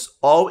empowers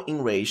all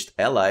enraged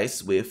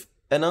allies with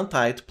an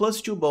untied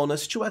 +2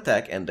 bonus to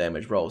attack and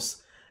damage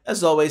rolls.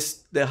 As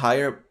always, the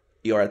higher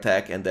your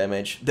attack and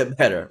damage, the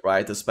better,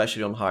 right?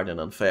 Especially on hard and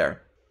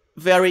unfair.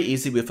 Very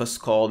easy with a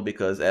Scald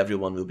because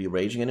everyone will be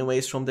raging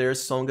anyways from their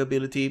song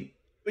ability,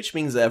 which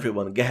means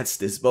everyone gets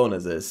these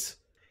bonuses.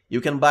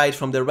 You can buy it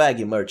from the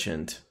Raggy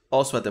merchant,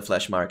 also at the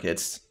flash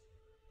markets.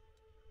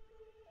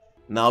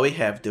 Now we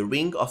have the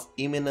Ring of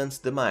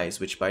Imminent Demise,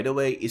 which by the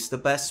way is the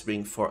best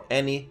ring for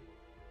any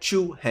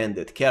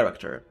two-handed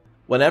character.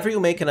 Whenever you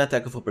make an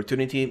attack of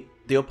opportunity,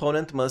 the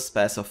opponent must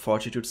pass a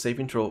Fortitude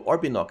saving throw or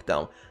be knocked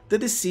down. The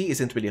DC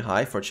isn't really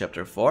high for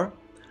Chapter 4,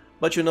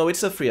 but you know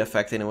it's a free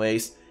effect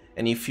anyways,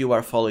 and if you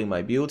are following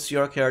my builds,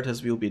 your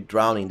characters will be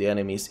drowning the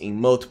enemies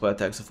in multiple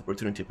attacks of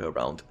opportunity per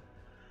round.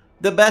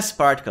 The best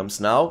part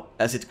comes now,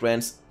 as it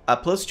grants a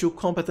 +2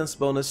 competence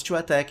bonus to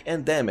attack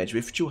and damage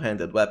with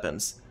two-handed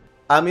weapons.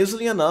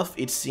 Amusingly enough,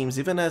 it seems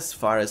even as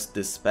far as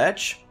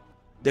Dispatch,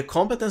 the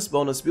competence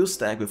bonus will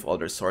stack with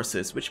other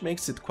sources, which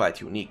makes it quite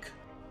unique.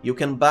 You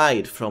can buy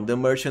it from the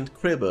merchant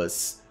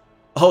Cribus,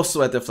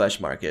 also at the flash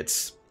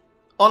markets.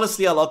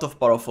 Honestly, a lot of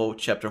powerful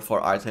Chapter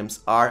 4 items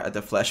are at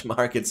the flash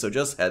market, so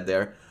just head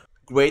there.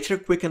 Greater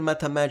Quicken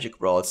Meta Magic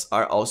rods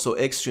are also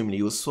extremely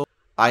useful.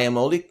 I am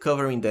only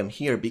covering them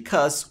here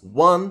because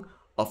one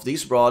of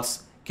these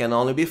rods can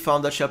only be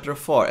found at Chapter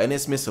 4 and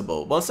is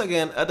missable, once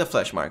again at the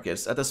flash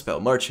markets at the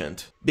spell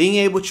merchant. Being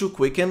able to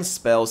quicken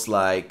spells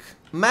like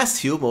Mass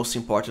Heal, most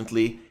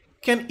importantly,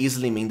 can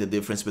easily mean the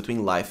difference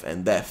between life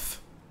and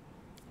death.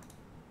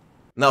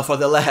 Now for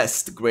the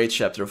last great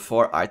Chapter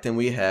 4 item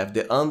we have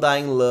the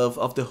Undying Love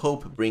of the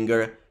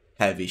Hopebringer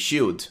Heavy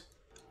Shield.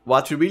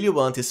 What we really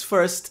want is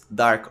first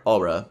Dark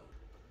Aura.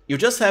 You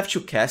just have to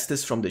cast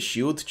this from the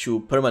shield to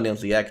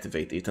permanently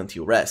activate it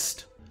until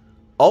rest.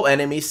 All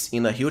enemies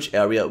in a huge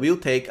area will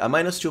take a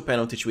 -2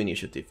 penalty to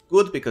initiative,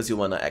 good because you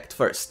wanna act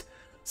first.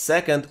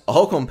 Second,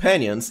 all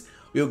companions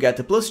will get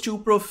a +2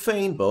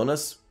 profane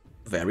bonus,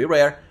 very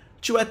rare,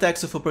 to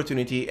attacks of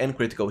opportunity and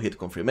critical hit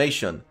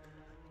confirmation.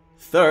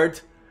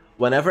 Third,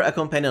 whenever a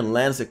companion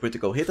lands a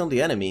critical hit on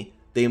the enemy,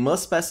 they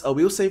must pass a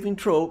will saving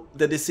throw.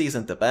 The DC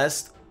isn't the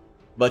best,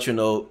 but you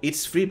know,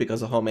 it's free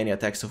because of how many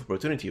attacks of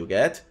opportunity you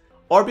get,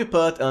 or be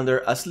put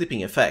under a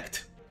sleeping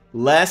effect.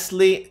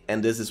 Lastly,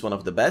 and this is one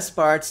of the best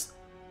parts,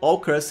 all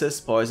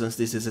curses, poisons,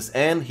 diseases,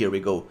 and here we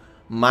go,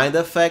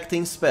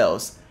 mind-affecting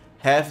spells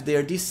have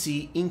their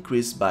DC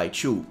increased by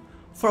 2,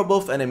 for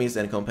both enemies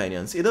and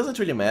companions. It doesn't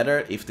really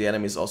matter if the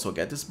enemies also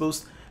get this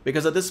boost,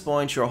 because at this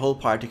point your whole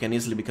party can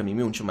easily become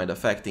immune to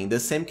mind-affecting.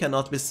 The same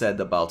cannot be said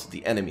about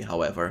the enemy,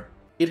 however.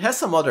 It has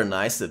some other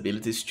nice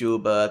abilities too,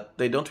 but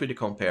they don't really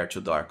compare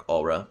to Dark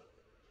Aura.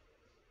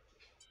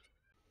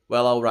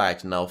 Well,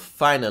 alright, now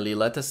finally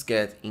let us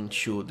get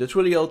into the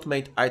truly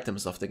ultimate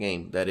items of the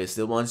game, that is,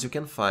 the ones you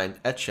can find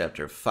at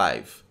Chapter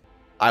 5.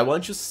 I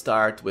want to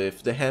start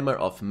with the Hammer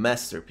of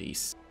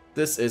Masterpiece.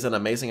 This is an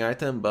amazing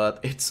item, but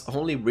it's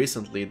only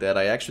recently that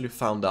I actually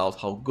found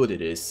out how good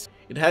it is.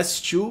 It has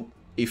 2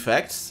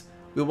 effects.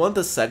 We want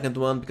the second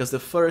one because the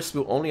first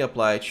will only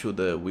apply to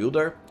the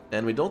wielder,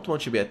 and we don't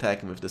want to be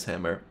attacking with this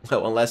hammer,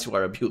 well, unless you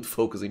are a build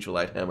focusing to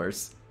light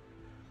hammers.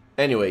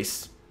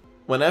 Anyways,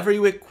 whenever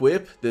you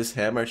equip this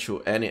hammer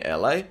to any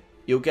ally,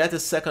 you get a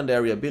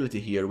secondary ability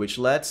here which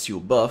lets you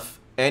buff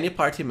any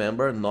party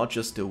member, not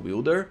just the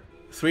wielder,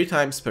 3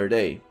 times per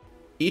day.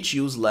 Each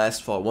use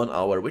lasts for 1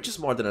 hour, which is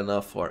more than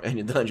enough for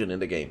any dungeon in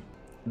the game.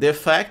 The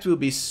effect will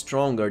be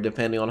stronger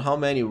depending on how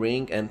many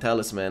ring and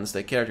talismans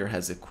the character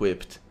has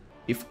equipped.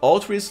 If all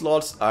 3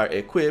 slots are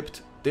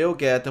equipped, they'll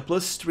get a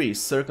 +3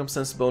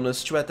 circumstance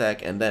bonus to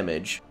attack and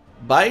damage.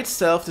 By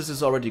itself this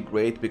is already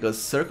great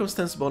because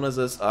circumstance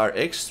bonuses are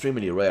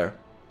extremely rare.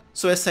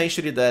 So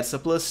essentially that's a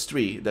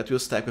 +3 that will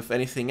stack with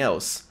anything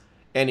else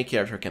any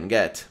character can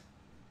get,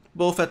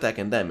 both attack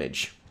and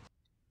damage.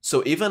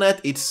 So even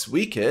at its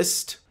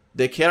weakest,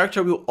 the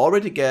character will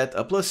already get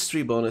a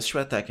 +3 bonus to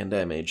attack and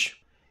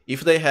damage.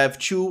 If they have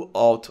 2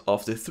 out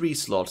of the 3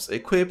 slots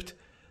equipped,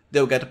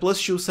 they'll get a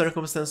 +2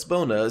 circumstance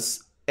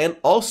bonus and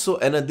also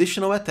an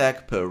additional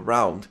attack per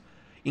round.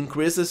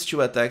 Increases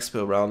to attacks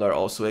per round are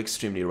also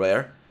extremely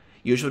rare.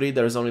 Usually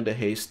there's only the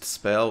haste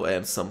spell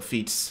and some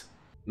feats.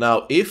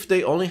 Now if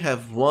they only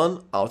have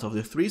 1 out of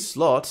the 3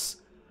 slots,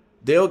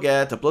 they'll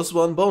get a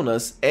 +1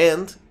 bonus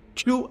and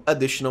 2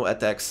 additional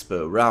attacks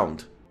per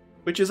round,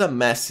 which is a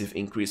massive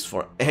increase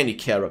for any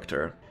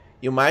character.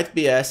 You might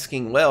be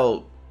asking,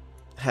 well,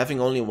 having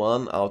only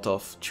 1 out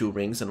of 2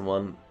 rings and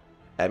 1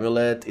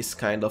 amulet is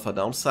kind of a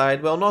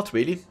downside. Well, not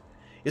really.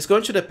 It's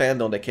going to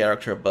depend on the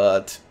character,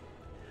 but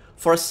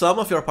for some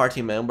of your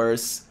party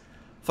members,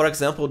 for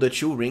example, the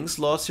 2 ring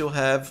slots you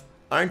have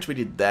aren't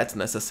really that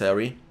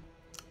necessary.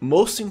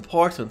 Most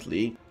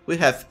importantly, we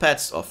have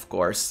pets, of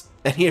course,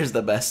 and here's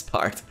the best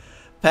part.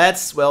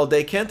 Pets, well,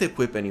 they can't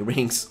equip any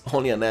rings,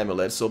 only an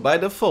amulet, so by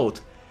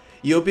default,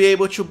 you'll be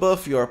able to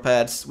buff your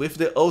pets with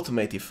the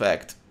ultimate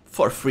effect,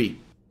 for free.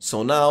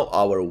 So now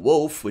our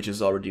wolf, which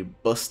is already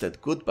busted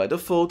good by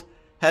default,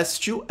 has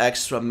 2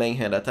 extra main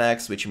hand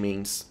attacks, which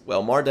means,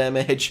 well, more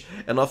damage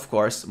and of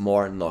course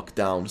more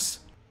knockdowns.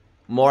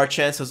 More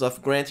chances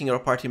of granting your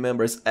party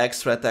members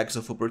extra attacks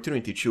of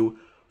opportunity too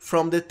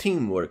from the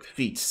teamwork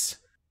feats.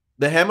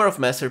 The Hammer of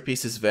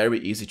Masterpiece is very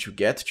easy to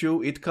get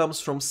to. It comes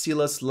from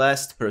Scylla's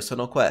last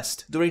personal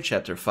quest during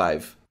Chapter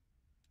 5.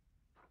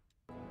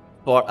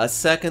 For a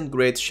second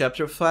great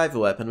Chapter 5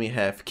 weapon we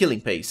have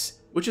Killing Pace,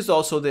 which is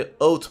also the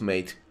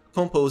ultimate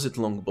composite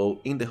longbow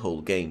in the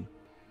whole game.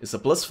 It's a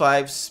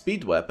 +5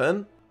 speed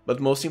weapon, but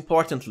most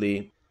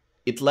importantly,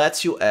 it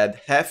lets you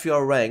add half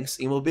your ranks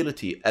in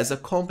mobility as a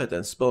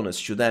competence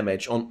bonus to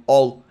damage on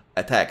all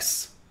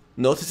attacks.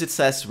 Notice it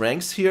says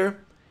ranks here.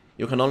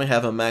 You can only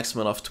have a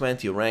maximum of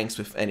 20 ranks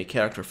with any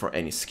character for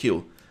any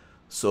skill.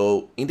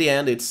 So in the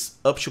end it's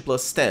up to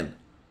 +10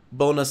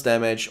 bonus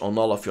damage on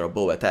all of your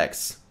bow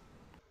attacks.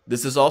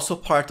 This is also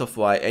part of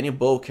why any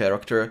bow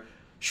character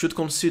should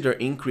consider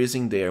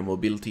increasing their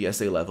mobility as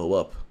they level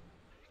up.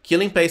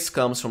 Killing pace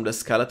comes from the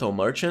Skeletal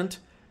Merchant,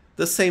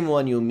 the same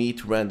one you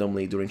meet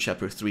randomly during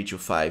chapter 3 to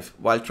 5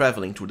 while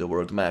traveling through the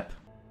world map.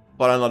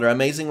 For another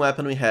amazing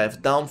weapon we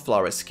have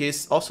Dawnflower's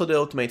Kiss, also the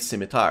ultimate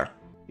scimitar.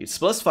 It's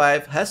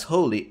 +5, has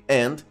Holy,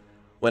 and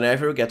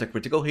whenever you get a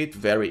critical hit,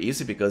 very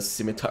easy because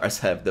scimitars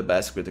have the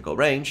best critical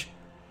range,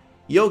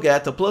 you'll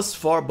get a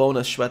 +4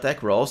 bonus to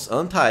attack rolls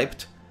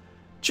untyped,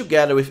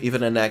 together with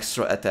even an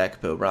extra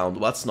attack per round.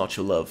 What's not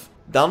to love?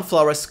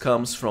 Dawnflowers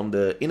comes from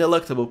the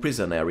Ineluctable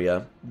Prison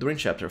area during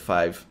chapter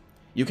 5.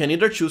 You can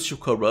either choose to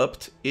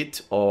corrupt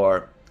it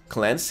or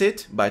cleanse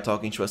it by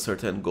talking to a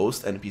certain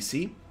ghost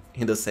NPC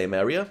in the same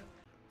area.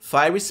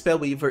 Fiery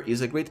Spellweaver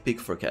is a great pick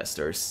for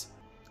casters,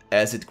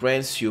 as it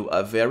grants you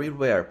a very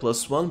rare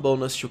 +1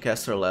 bonus to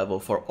caster level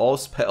for all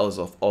spells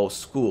of all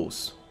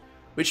schools.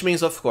 Which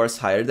means of course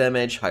higher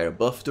damage, higher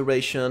buff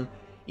duration,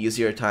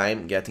 easier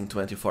time getting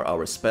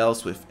 24-hour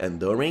spells with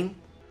Enduring,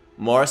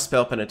 more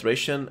spell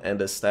penetration, and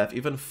the staff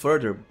even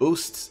further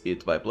boosts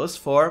it by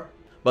 +4,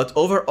 but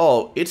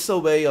overall it's a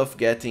way of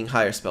getting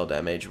higher spell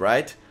damage,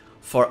 right?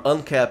 For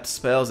uncapped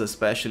spells,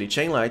 especially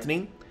Chain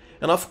Lightning,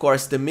 and of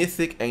course the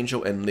Mythic,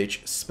 Angel and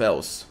Lich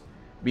spells.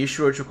 Be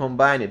sure to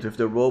combine it with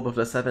the Robe of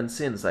the Seven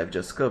Sins I've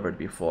just covered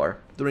before,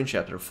 during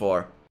chapter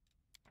 4.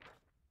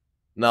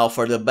 Now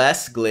for the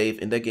best glaive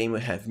in the game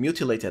we have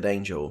Mutilated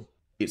Angel.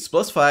 It's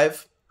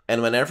 +5,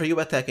 and whenever you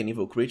attack an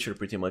evil creature,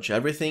 pretty much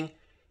everything,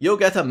 you'll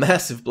get a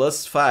massive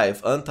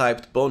 +5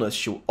 untyped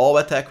bonus to all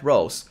attack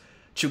rolls,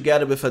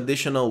 together with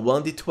additional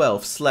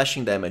 1d12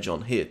 slashing damage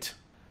on hit.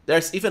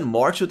 There's even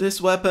more to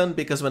this weapon,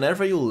 because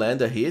whenever you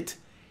land a hit,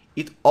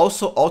 it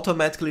also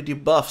automatically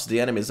debuffs the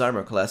enemy's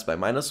armor class by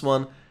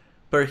 -1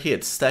 per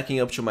hit,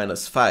 stacking up to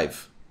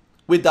 -5,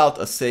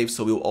 without a save,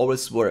 so will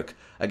always work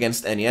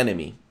against any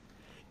enemy.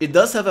 It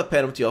does have a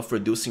penalty of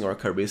reducing your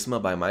charisma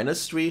by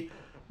 -3,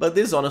 but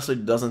this honestly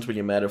doesn't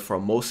really matter for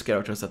most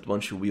characters that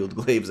want to wield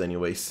glaives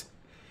anyways,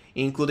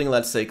 including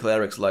let's say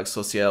clerics like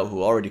Social,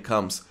 who already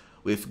comes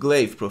with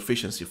glaive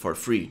proficiency for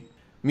free.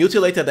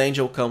 Mutilated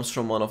Angel comes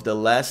from one of the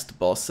last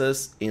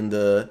bosses in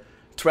the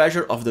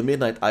Treasure of the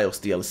Midnight Isles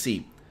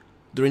DLC,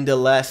 during the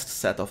last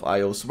set of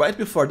isles right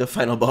before the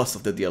final boss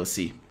of the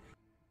DLC.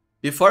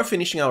 Before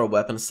finishing our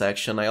weapon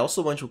section, I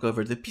also want to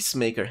cover the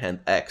Peacemaker Hand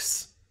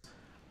Axe.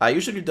 I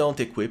usually don't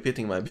equip it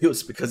in my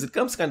builds because it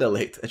comes kinda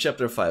late, at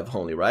chapter 5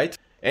 only, right?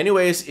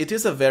 Anyways, it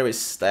is a very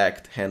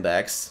stacked hand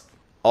axe.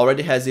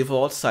 Already has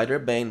Evil Outsider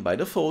Bane by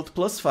default,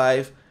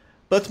 +5,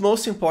 but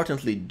most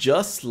importantly,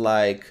 just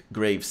like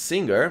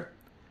Gravesinger,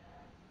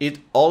 it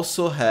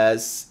also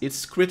has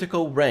its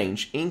critical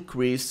range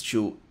increased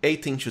to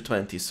 18 to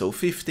 20, so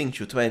 15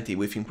 to 20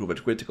 with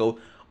improved critical,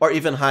 or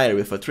even higher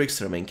with a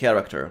Trickster main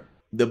character.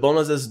 The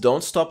bonuses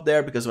don't stop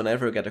there, because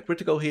whenever you get a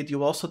critical hit,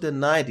 you also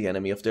deny the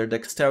enemy of their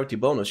dexterity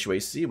bonus to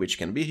AC, which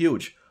can be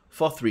huge,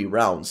 for 3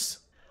 rounds.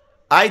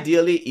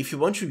 Ideally, if you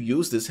want to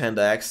use this hand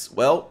axe,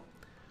 well,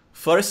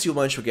 first you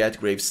want to get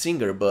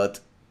Gravesinger,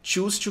 but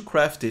choose to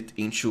craft it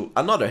into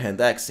another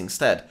hand axe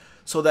instead,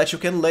 so that you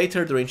can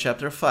later during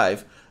chapter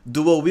 5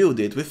 dual wield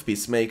it with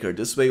Peacemaker.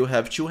 This way you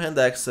have 2 hand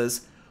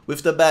axes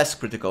with the best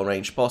critical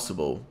range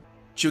possible,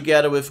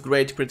 together with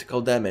great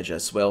critical damage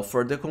as well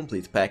for the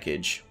complete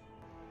package.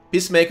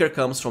 Peacemaker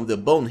comes from the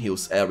Bone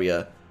Hills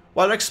area,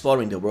 while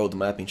exploring the world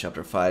map in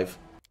chapter 5.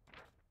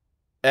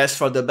 As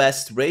for the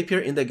best rapier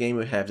in the game,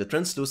 we have the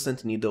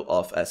Translucent Needle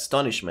of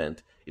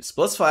Astonishment. It's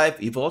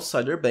 +5, Evil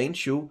Outsider Bane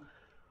too,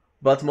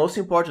 but most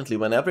importantly,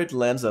 whenever it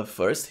lands a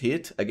first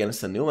hit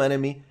against a new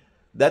enemy,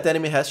 that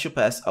enemy has to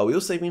pass a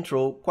will saving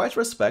throw, quite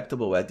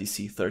respectable at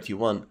DC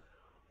 31,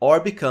 or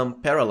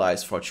become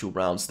paralyzed for 2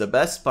 rounds. The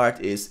best part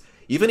is,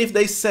 even if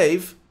they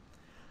save,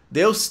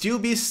 they'll still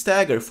be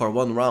staggered for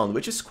 1 round,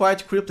 which is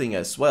quite crippling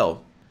as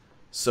well.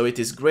 So it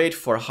is great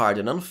for hard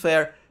and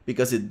unfair,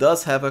 because it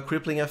does have a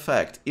crippling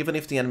effect, even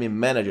if the enemy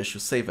manages to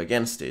save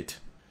against it.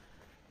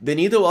 The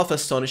Needle of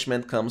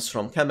Astonishment comes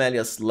from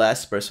Camellia's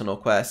last personal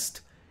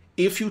quest,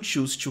 if you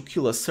choose to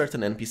kill a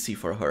certain NPC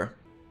for her.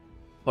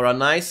 For a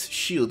nice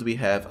shield we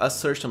have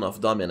Assertion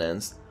of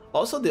Dominance,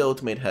 also the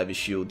ultimate heavy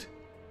shield,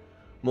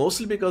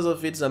 mostly because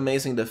of its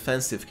amazing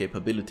defensive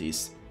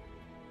capabilities.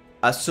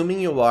 Assuming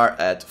you are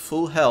at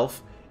full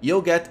health,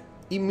 you'll get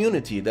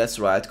immunity, that's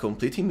right,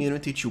 complete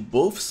immunity to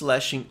both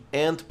slashing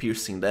and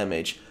piercing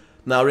damage.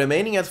 Now,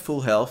 remaining at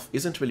full health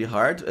isn't really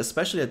hard,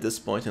 especially at this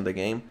point in the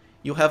game.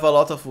 You have a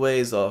lot of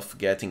ways of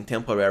getting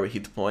temporary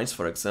hit points,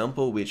 for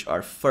example, which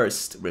are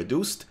first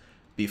reduced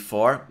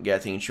before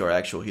getting into your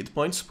actual hit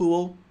points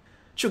pool,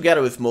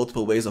 together with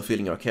multiple ways of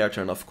healing your character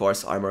and of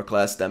course armor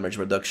class, damage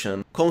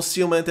reduction,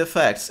 concealment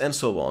effects, and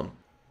so on.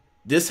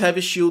 This heavy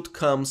shield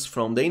comes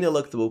from the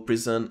Ineluctable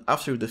Prison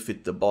after you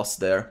defeat the boss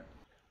there.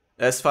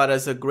 As far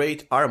as a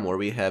great armor,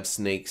 we have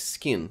Snake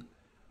Skin,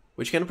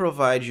 which can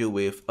provide you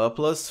with a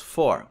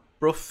 +4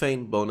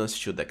 profane bonus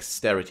to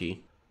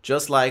dexterity.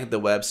 Just like the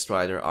Web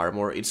Strider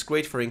armor, it's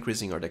great for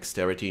increasing your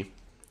dexterity,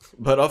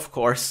 but of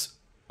course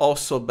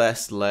also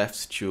best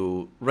left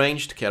to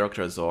ranged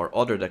characters or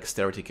other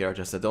dexterity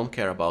characters that don't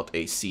care about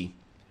AC,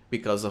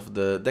 because of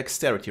the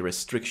dexterity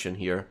restriction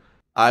here.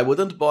 I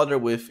wouldn't bother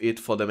with it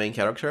for the main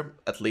character,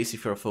 at least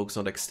if you're focused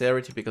on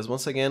dexterity, because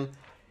once again,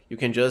 you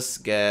can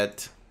just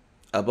get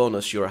a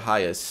bonus to your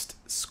highest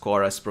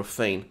score as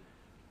profane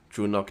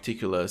through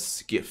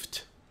Nocticula's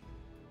gift.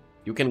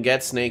 You can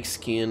get Snake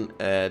Skin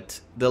at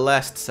the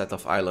last set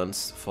of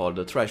islands for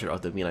the Treasure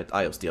of the Midnight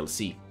Isles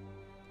DLC.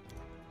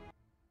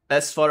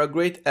 As for a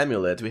great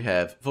amulet, we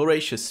have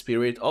Voracious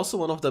Spirit, also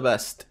one of the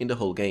best in the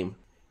whole game.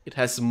 It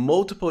has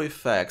multiple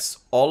effects,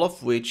 all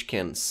of which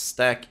can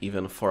stack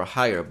even for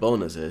higher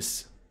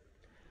bonuses.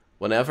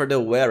 Whenever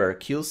the wearer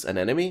kills an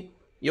enemy,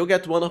 you'll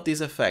get one of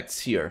these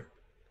effects here.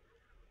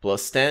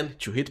 +10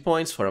 to hit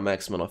points for a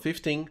maximum of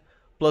 15,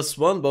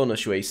 +1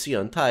 bonus to AC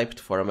untyped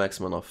for a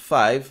maximum of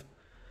 5.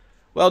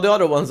 Well, the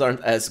other ones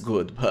aren't as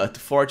good, but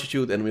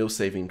Fortitude and Will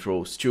Saving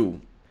Throws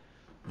too.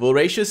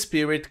 Voracious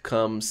Spirit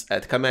comes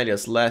at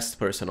Camellia's last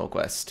personal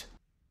quest.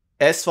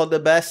 As for the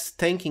best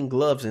tanking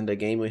gloves in the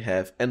game, we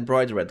have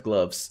Embroidered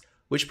Gloves,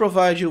 which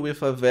provide you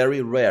with a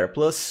very rare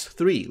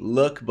 +3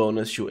 luck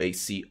bonus to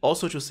AC,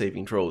 also to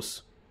saving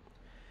throws.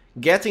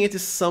 Getting it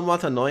is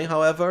somewhat annoying,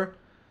 however,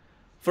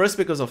 first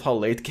because of how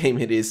late game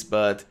it is,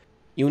 but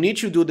you need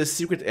to do the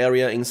secret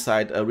area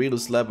inside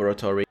Aurelius'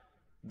 laboratory.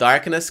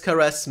 Darkness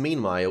Caress,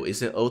 meanwhile,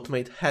 is the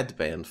ultimate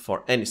headband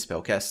for any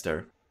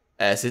spellcaster,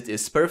 as it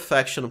is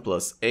Perfection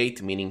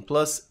 +8, meaning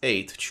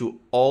 +8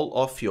 to all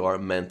of your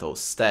mental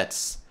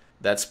stats.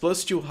 That's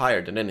 +2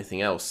 higher than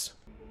anything else.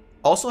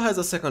 Also has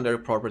a secondary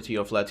property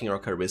of letting your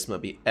charisma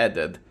be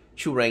added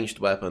to ranged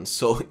weapons,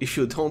 so if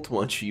you don't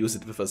want to use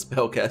it with a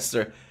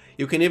spellcaster,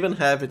 you can even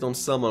have it on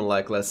someone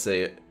like, let's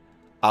say,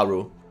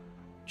 Aru,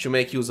 to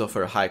make use of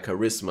her high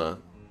charisma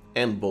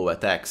and bow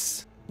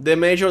attacks. The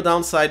major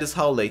downside is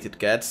how late it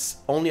gets,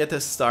 only at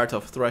the start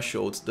of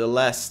Threshold, the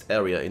last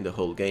area in the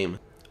whole game,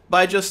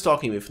 by just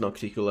talking with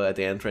Nocticula at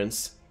the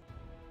entrance.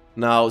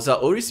 Now,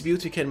 Zaori's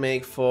Beauty can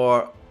make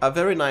for a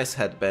very nice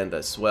headband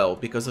as well,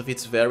 because of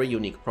its very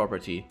unique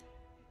property.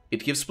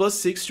 It gives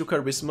 +6 to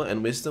Charisma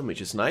and Wisdom,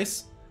 which is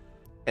nice.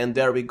 And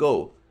there we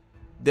go.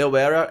 The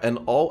wearer and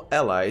all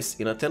allies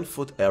in a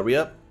 10-foot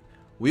area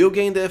will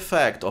gain the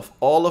effect of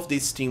all of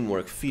these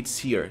teamwork feats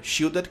here: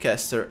 Shielded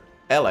Caster,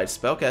 Allied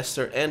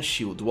Spellcaster, and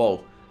Shield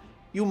Wall.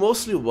 You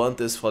mostly want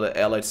this for the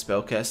Allied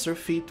Spellcaster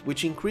feat,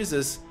 which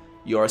increases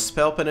your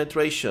spell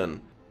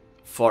penetration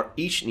for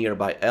each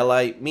nearby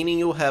ally, meaning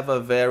you'll have a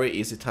very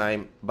easy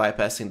time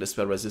bypassing the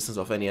spell resistance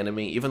of any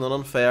enemy, even on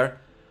unfair,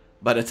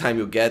 by the time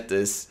you get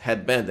this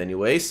headband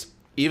anyways,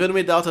 even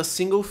without a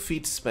single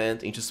feat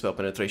spent into spell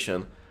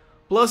penetration.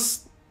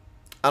 Plus,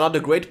 another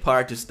great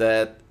part is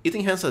that it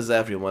enhances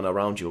everyone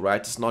around you,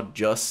 right? It's not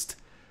just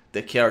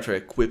the character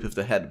equipped with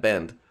the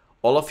headband.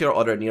 All of your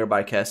other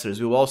nearby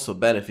casters will also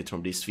benefit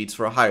from these feats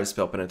for a higher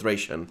spell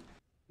penetration.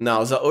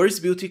 Now,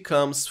 Zaori's Beauty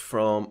comes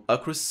from a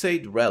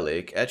Crusade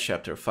relic at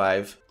Chapter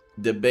 5,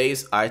 the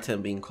base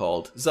item being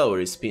called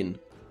Zaori's Pin.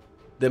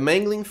 The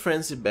Mangling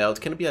Frenzy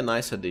belt can be a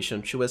nice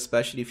addition too,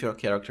 especially if your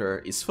character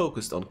is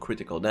focused on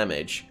critical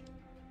damage.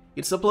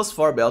 It's a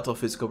 +4 belt of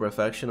physical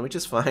perfection, which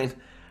is fine,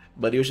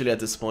 but usually at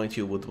this point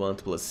you would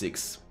want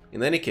 +6.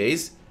 In any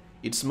case,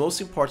 its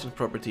most important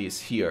property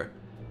is here.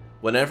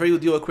 Whenever you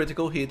deal a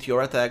critical hit,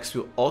 your attacks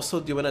will also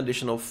deal an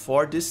additional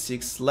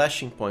 4d6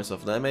 slashing points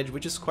of damage,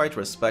 which is quite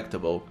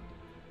respectable.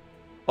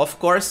 Of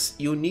course,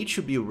 you need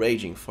to be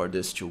raging for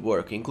this to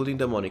work, including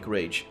Demonic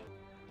Rage.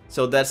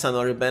 So that's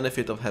another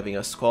benefit of having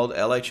a Scald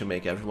ally to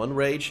make everyone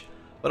rage,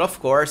 but of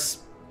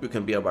course, you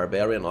can be a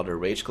Barbarian and other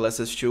rage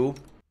classes too.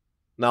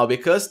 Now,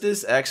 because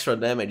this extra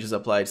damage is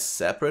applied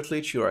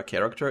separately to your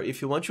character,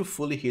 if you want to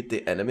fully hit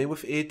the enemy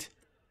with it,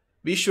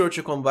 be sure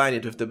to combine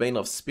it with the Bane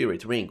of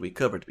Spirit ring we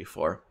covered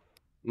before.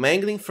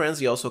 Mangling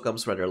Frenzy also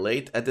comes rather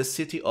late at the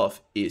city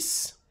of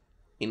Is,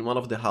 in one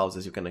of the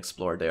houses you can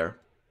explore there.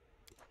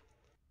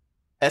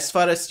 As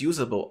far as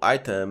usable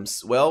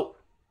items, well,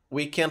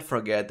 we can't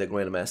forget the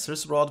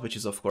Grandmaster's Rod, which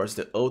is of course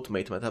the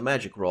ultimate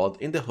metamagic rod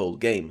in the whole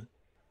game.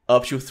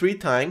 Up to 3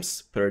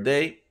 times per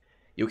day,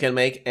 you can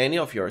make any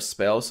of your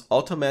spells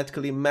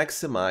automatically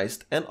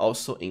maximized and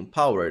also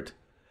empowered.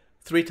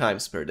 3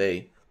 times per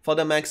day, for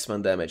the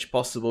maximum damage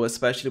possible,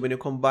 especially when you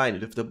combine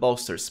it with the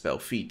Bolster spell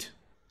feat.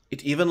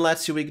 It even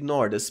lets you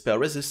ignore the spell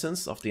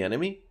resistance of the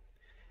enemy,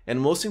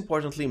 and most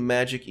importantly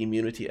magic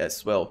immunity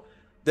as well.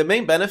 The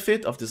main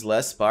benefit of this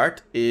last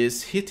part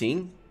is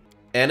hitting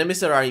enemies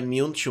that are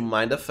immune to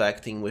mind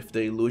affecting with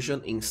the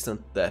illusion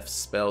instant death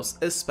spells,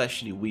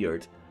 especially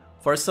weird.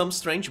 For some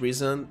strange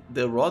reason,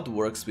 the rod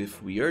works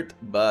with weird,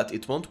 but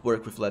it won't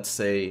work with, let's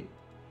say,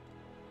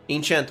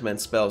 enchantment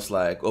spells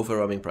like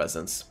Overwhelming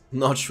Presence.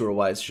 Not sure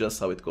why, it's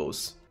just how it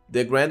goes.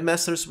 The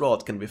Grandmaster's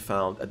Rod can be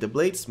found at the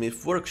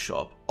Bladesmith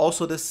Workshop,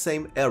 also the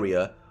same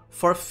area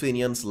for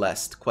Finnean's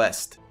last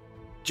quest.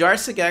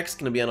 Jarsic Axe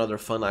can be another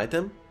fun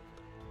item.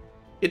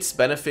 Its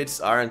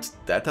benefits aren't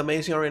that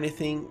amazing or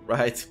anything,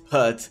 right?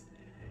 But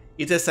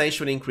it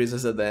essentially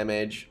increases the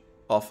damage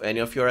of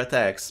any of your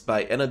attacks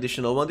by an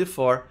additional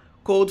 1d4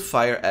 cold,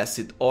 fire,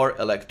 acid, or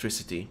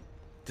electricity.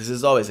 This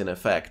is always in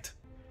effect.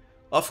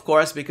 Of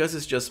course, because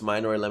it's just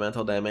minor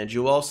elemental damage,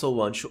 you also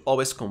want to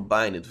always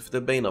combine it with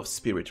the Bane of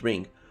Spirit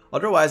Ring,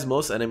 otherwise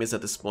most enemies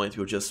at this point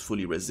will just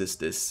fully resist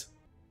this.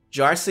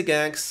 Jarsic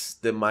Axe,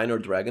 the minor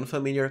dragon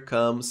familiar,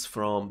 comes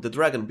from the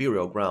Dragon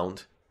Burial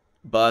Ground,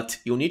 but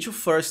you'll need to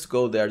first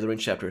go there during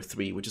Chapter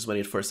 3, which is when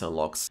it first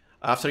unlocks.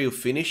 After you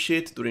finish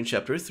it during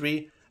Chapter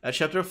 3, at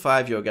Chapter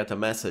 5 you'll get a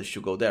message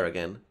to go there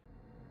again.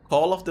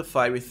 Call of the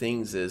Fiery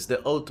Things is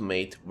the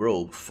ultimate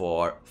robe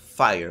for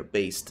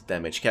fire-based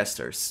damage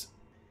casters.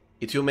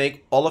 It will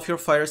make all of your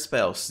fire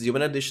spells deal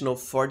an additional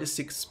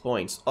 46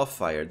 points of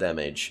fire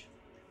damage.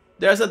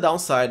 There's a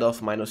downside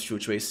of -2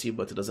 to AC,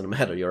 but it doesn't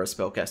matter, you're a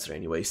spellcaster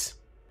anyways.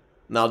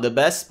 Now the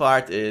best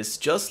part is,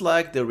 just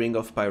like the Ring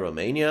of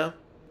Pyromania,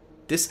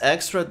 this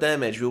extra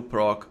damage will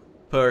proc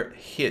per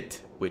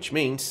hit, which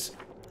means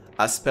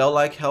a spell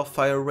like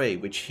Hellfire Ray,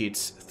 which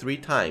hits 3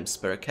 times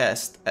per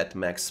cast at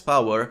max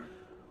power,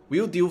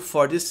 will deal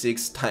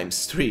 46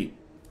 times 3,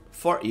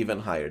 for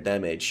even higher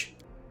damage.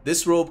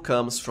 This robe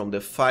comes from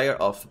the Fire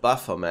of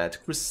Baphomet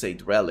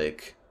Crusade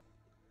Relic.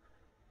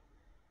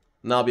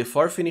 Now,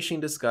 before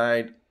finishing this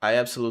guide, I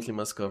absolutely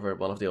must cover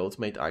one of the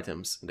ultimate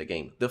items in the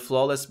game, the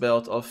Flawless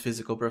Belt of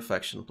Physical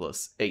Perfection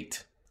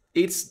 +8.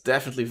 It's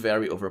definitely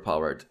very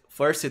overpowered.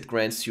 First, it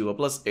grants you a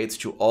 +8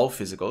 to all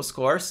physical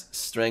scores,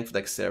 Strength,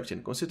 Dexterity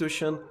and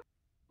Constitution,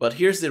 but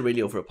here's the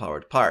really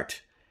overpowered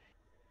part.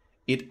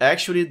 It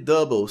actually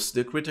doubles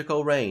the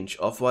critical range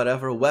of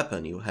whatever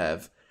weapon you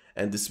have,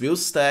 and this will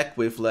stack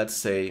with, let's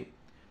say,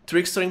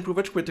 Trickster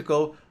Improved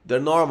Critical, the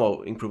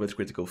normal Improved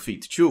Critical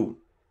feat too.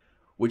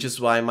 Which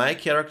is why my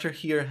character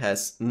here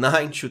has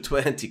 9 to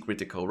 20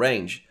 critical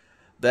range.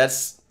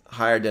 That's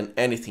higher than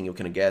anything you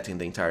can get in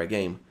the entire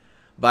game.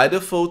 By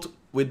default,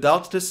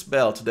 without this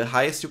belt, the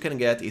highest you can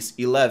get is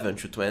 11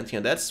 to 20,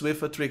 and that's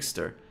with a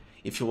Trickster.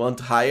 If you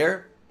want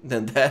higher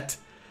than that,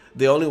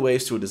 the only way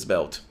is through this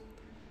belt.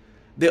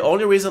 The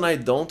only reason I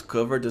don't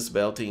cover this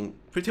belt in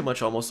pretty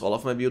much almost all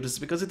of my builds is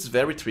because it's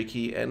very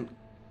tricky and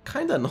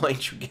kinda annoying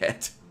to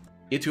get.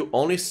 It will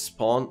only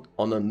spawn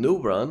on a new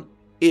run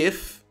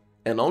if,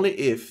 and only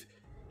if,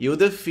 you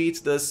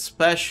defeat the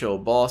special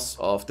boss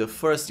of the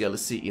first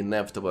DLC,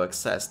 Inevitable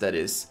Access, that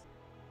is.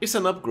 It's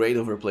an upgrade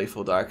over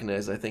Playful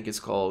Darkness, I think it's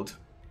called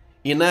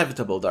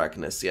Inevitable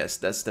Darkness, yes,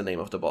 that's the name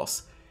of the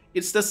boss.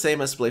 It's the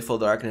same as Playful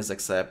Darkness,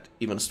 except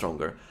even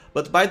stronger.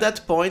 But by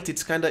that point,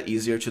 it's kinda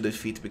easier to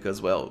defeat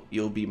because, well,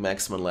 you'll be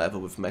maximum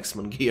level with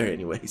maximum gear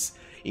anyways,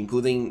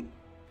 including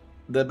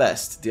the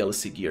best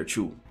DLC gear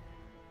too.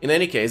 In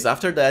any case,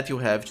 after that you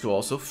have to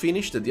also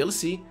finish the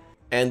DLC,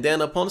 and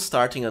then upon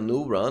starting a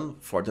new run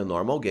for the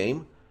normal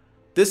game,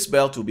 this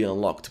belt will be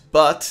unlocked,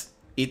 but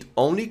it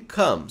only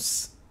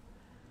comes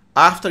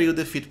after you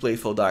defeat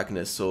Playful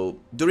Darkness, so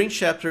during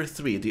Chapter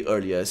 3 the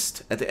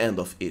earliest, at the end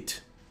of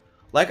it.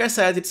 Like I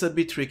said, it's a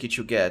bit tricky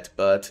to get,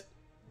 but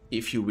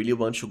if you really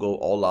want to go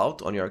all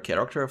out on your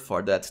character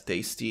for that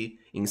tasty,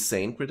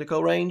 insane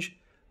critical range,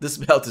 this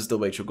belt is the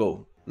way to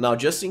go. Now,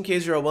 just in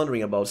case you're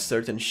wondering about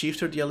certain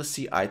Shifter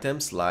DLC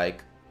items,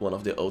 like one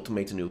of the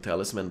ultimate new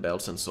talisman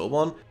belts and so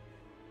on,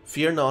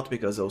 fear not,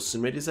 because I'll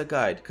soon release a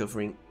guide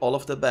covering all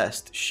of the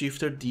best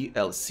Shifter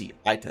DLC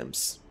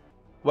items.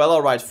 Well,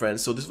 alright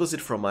friends, so this was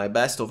it from my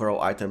best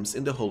overall items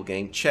in the whole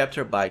game,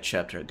 chapter by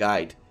chapter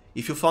guide.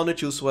 If you found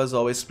it useful, as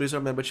always, please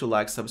remember to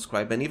like,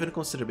 subscribe and even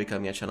consider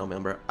becoming a channel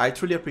member. I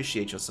truly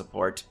appreciate your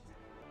support.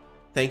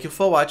 Thank you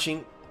for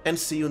watching, and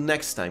see you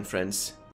next time, friends.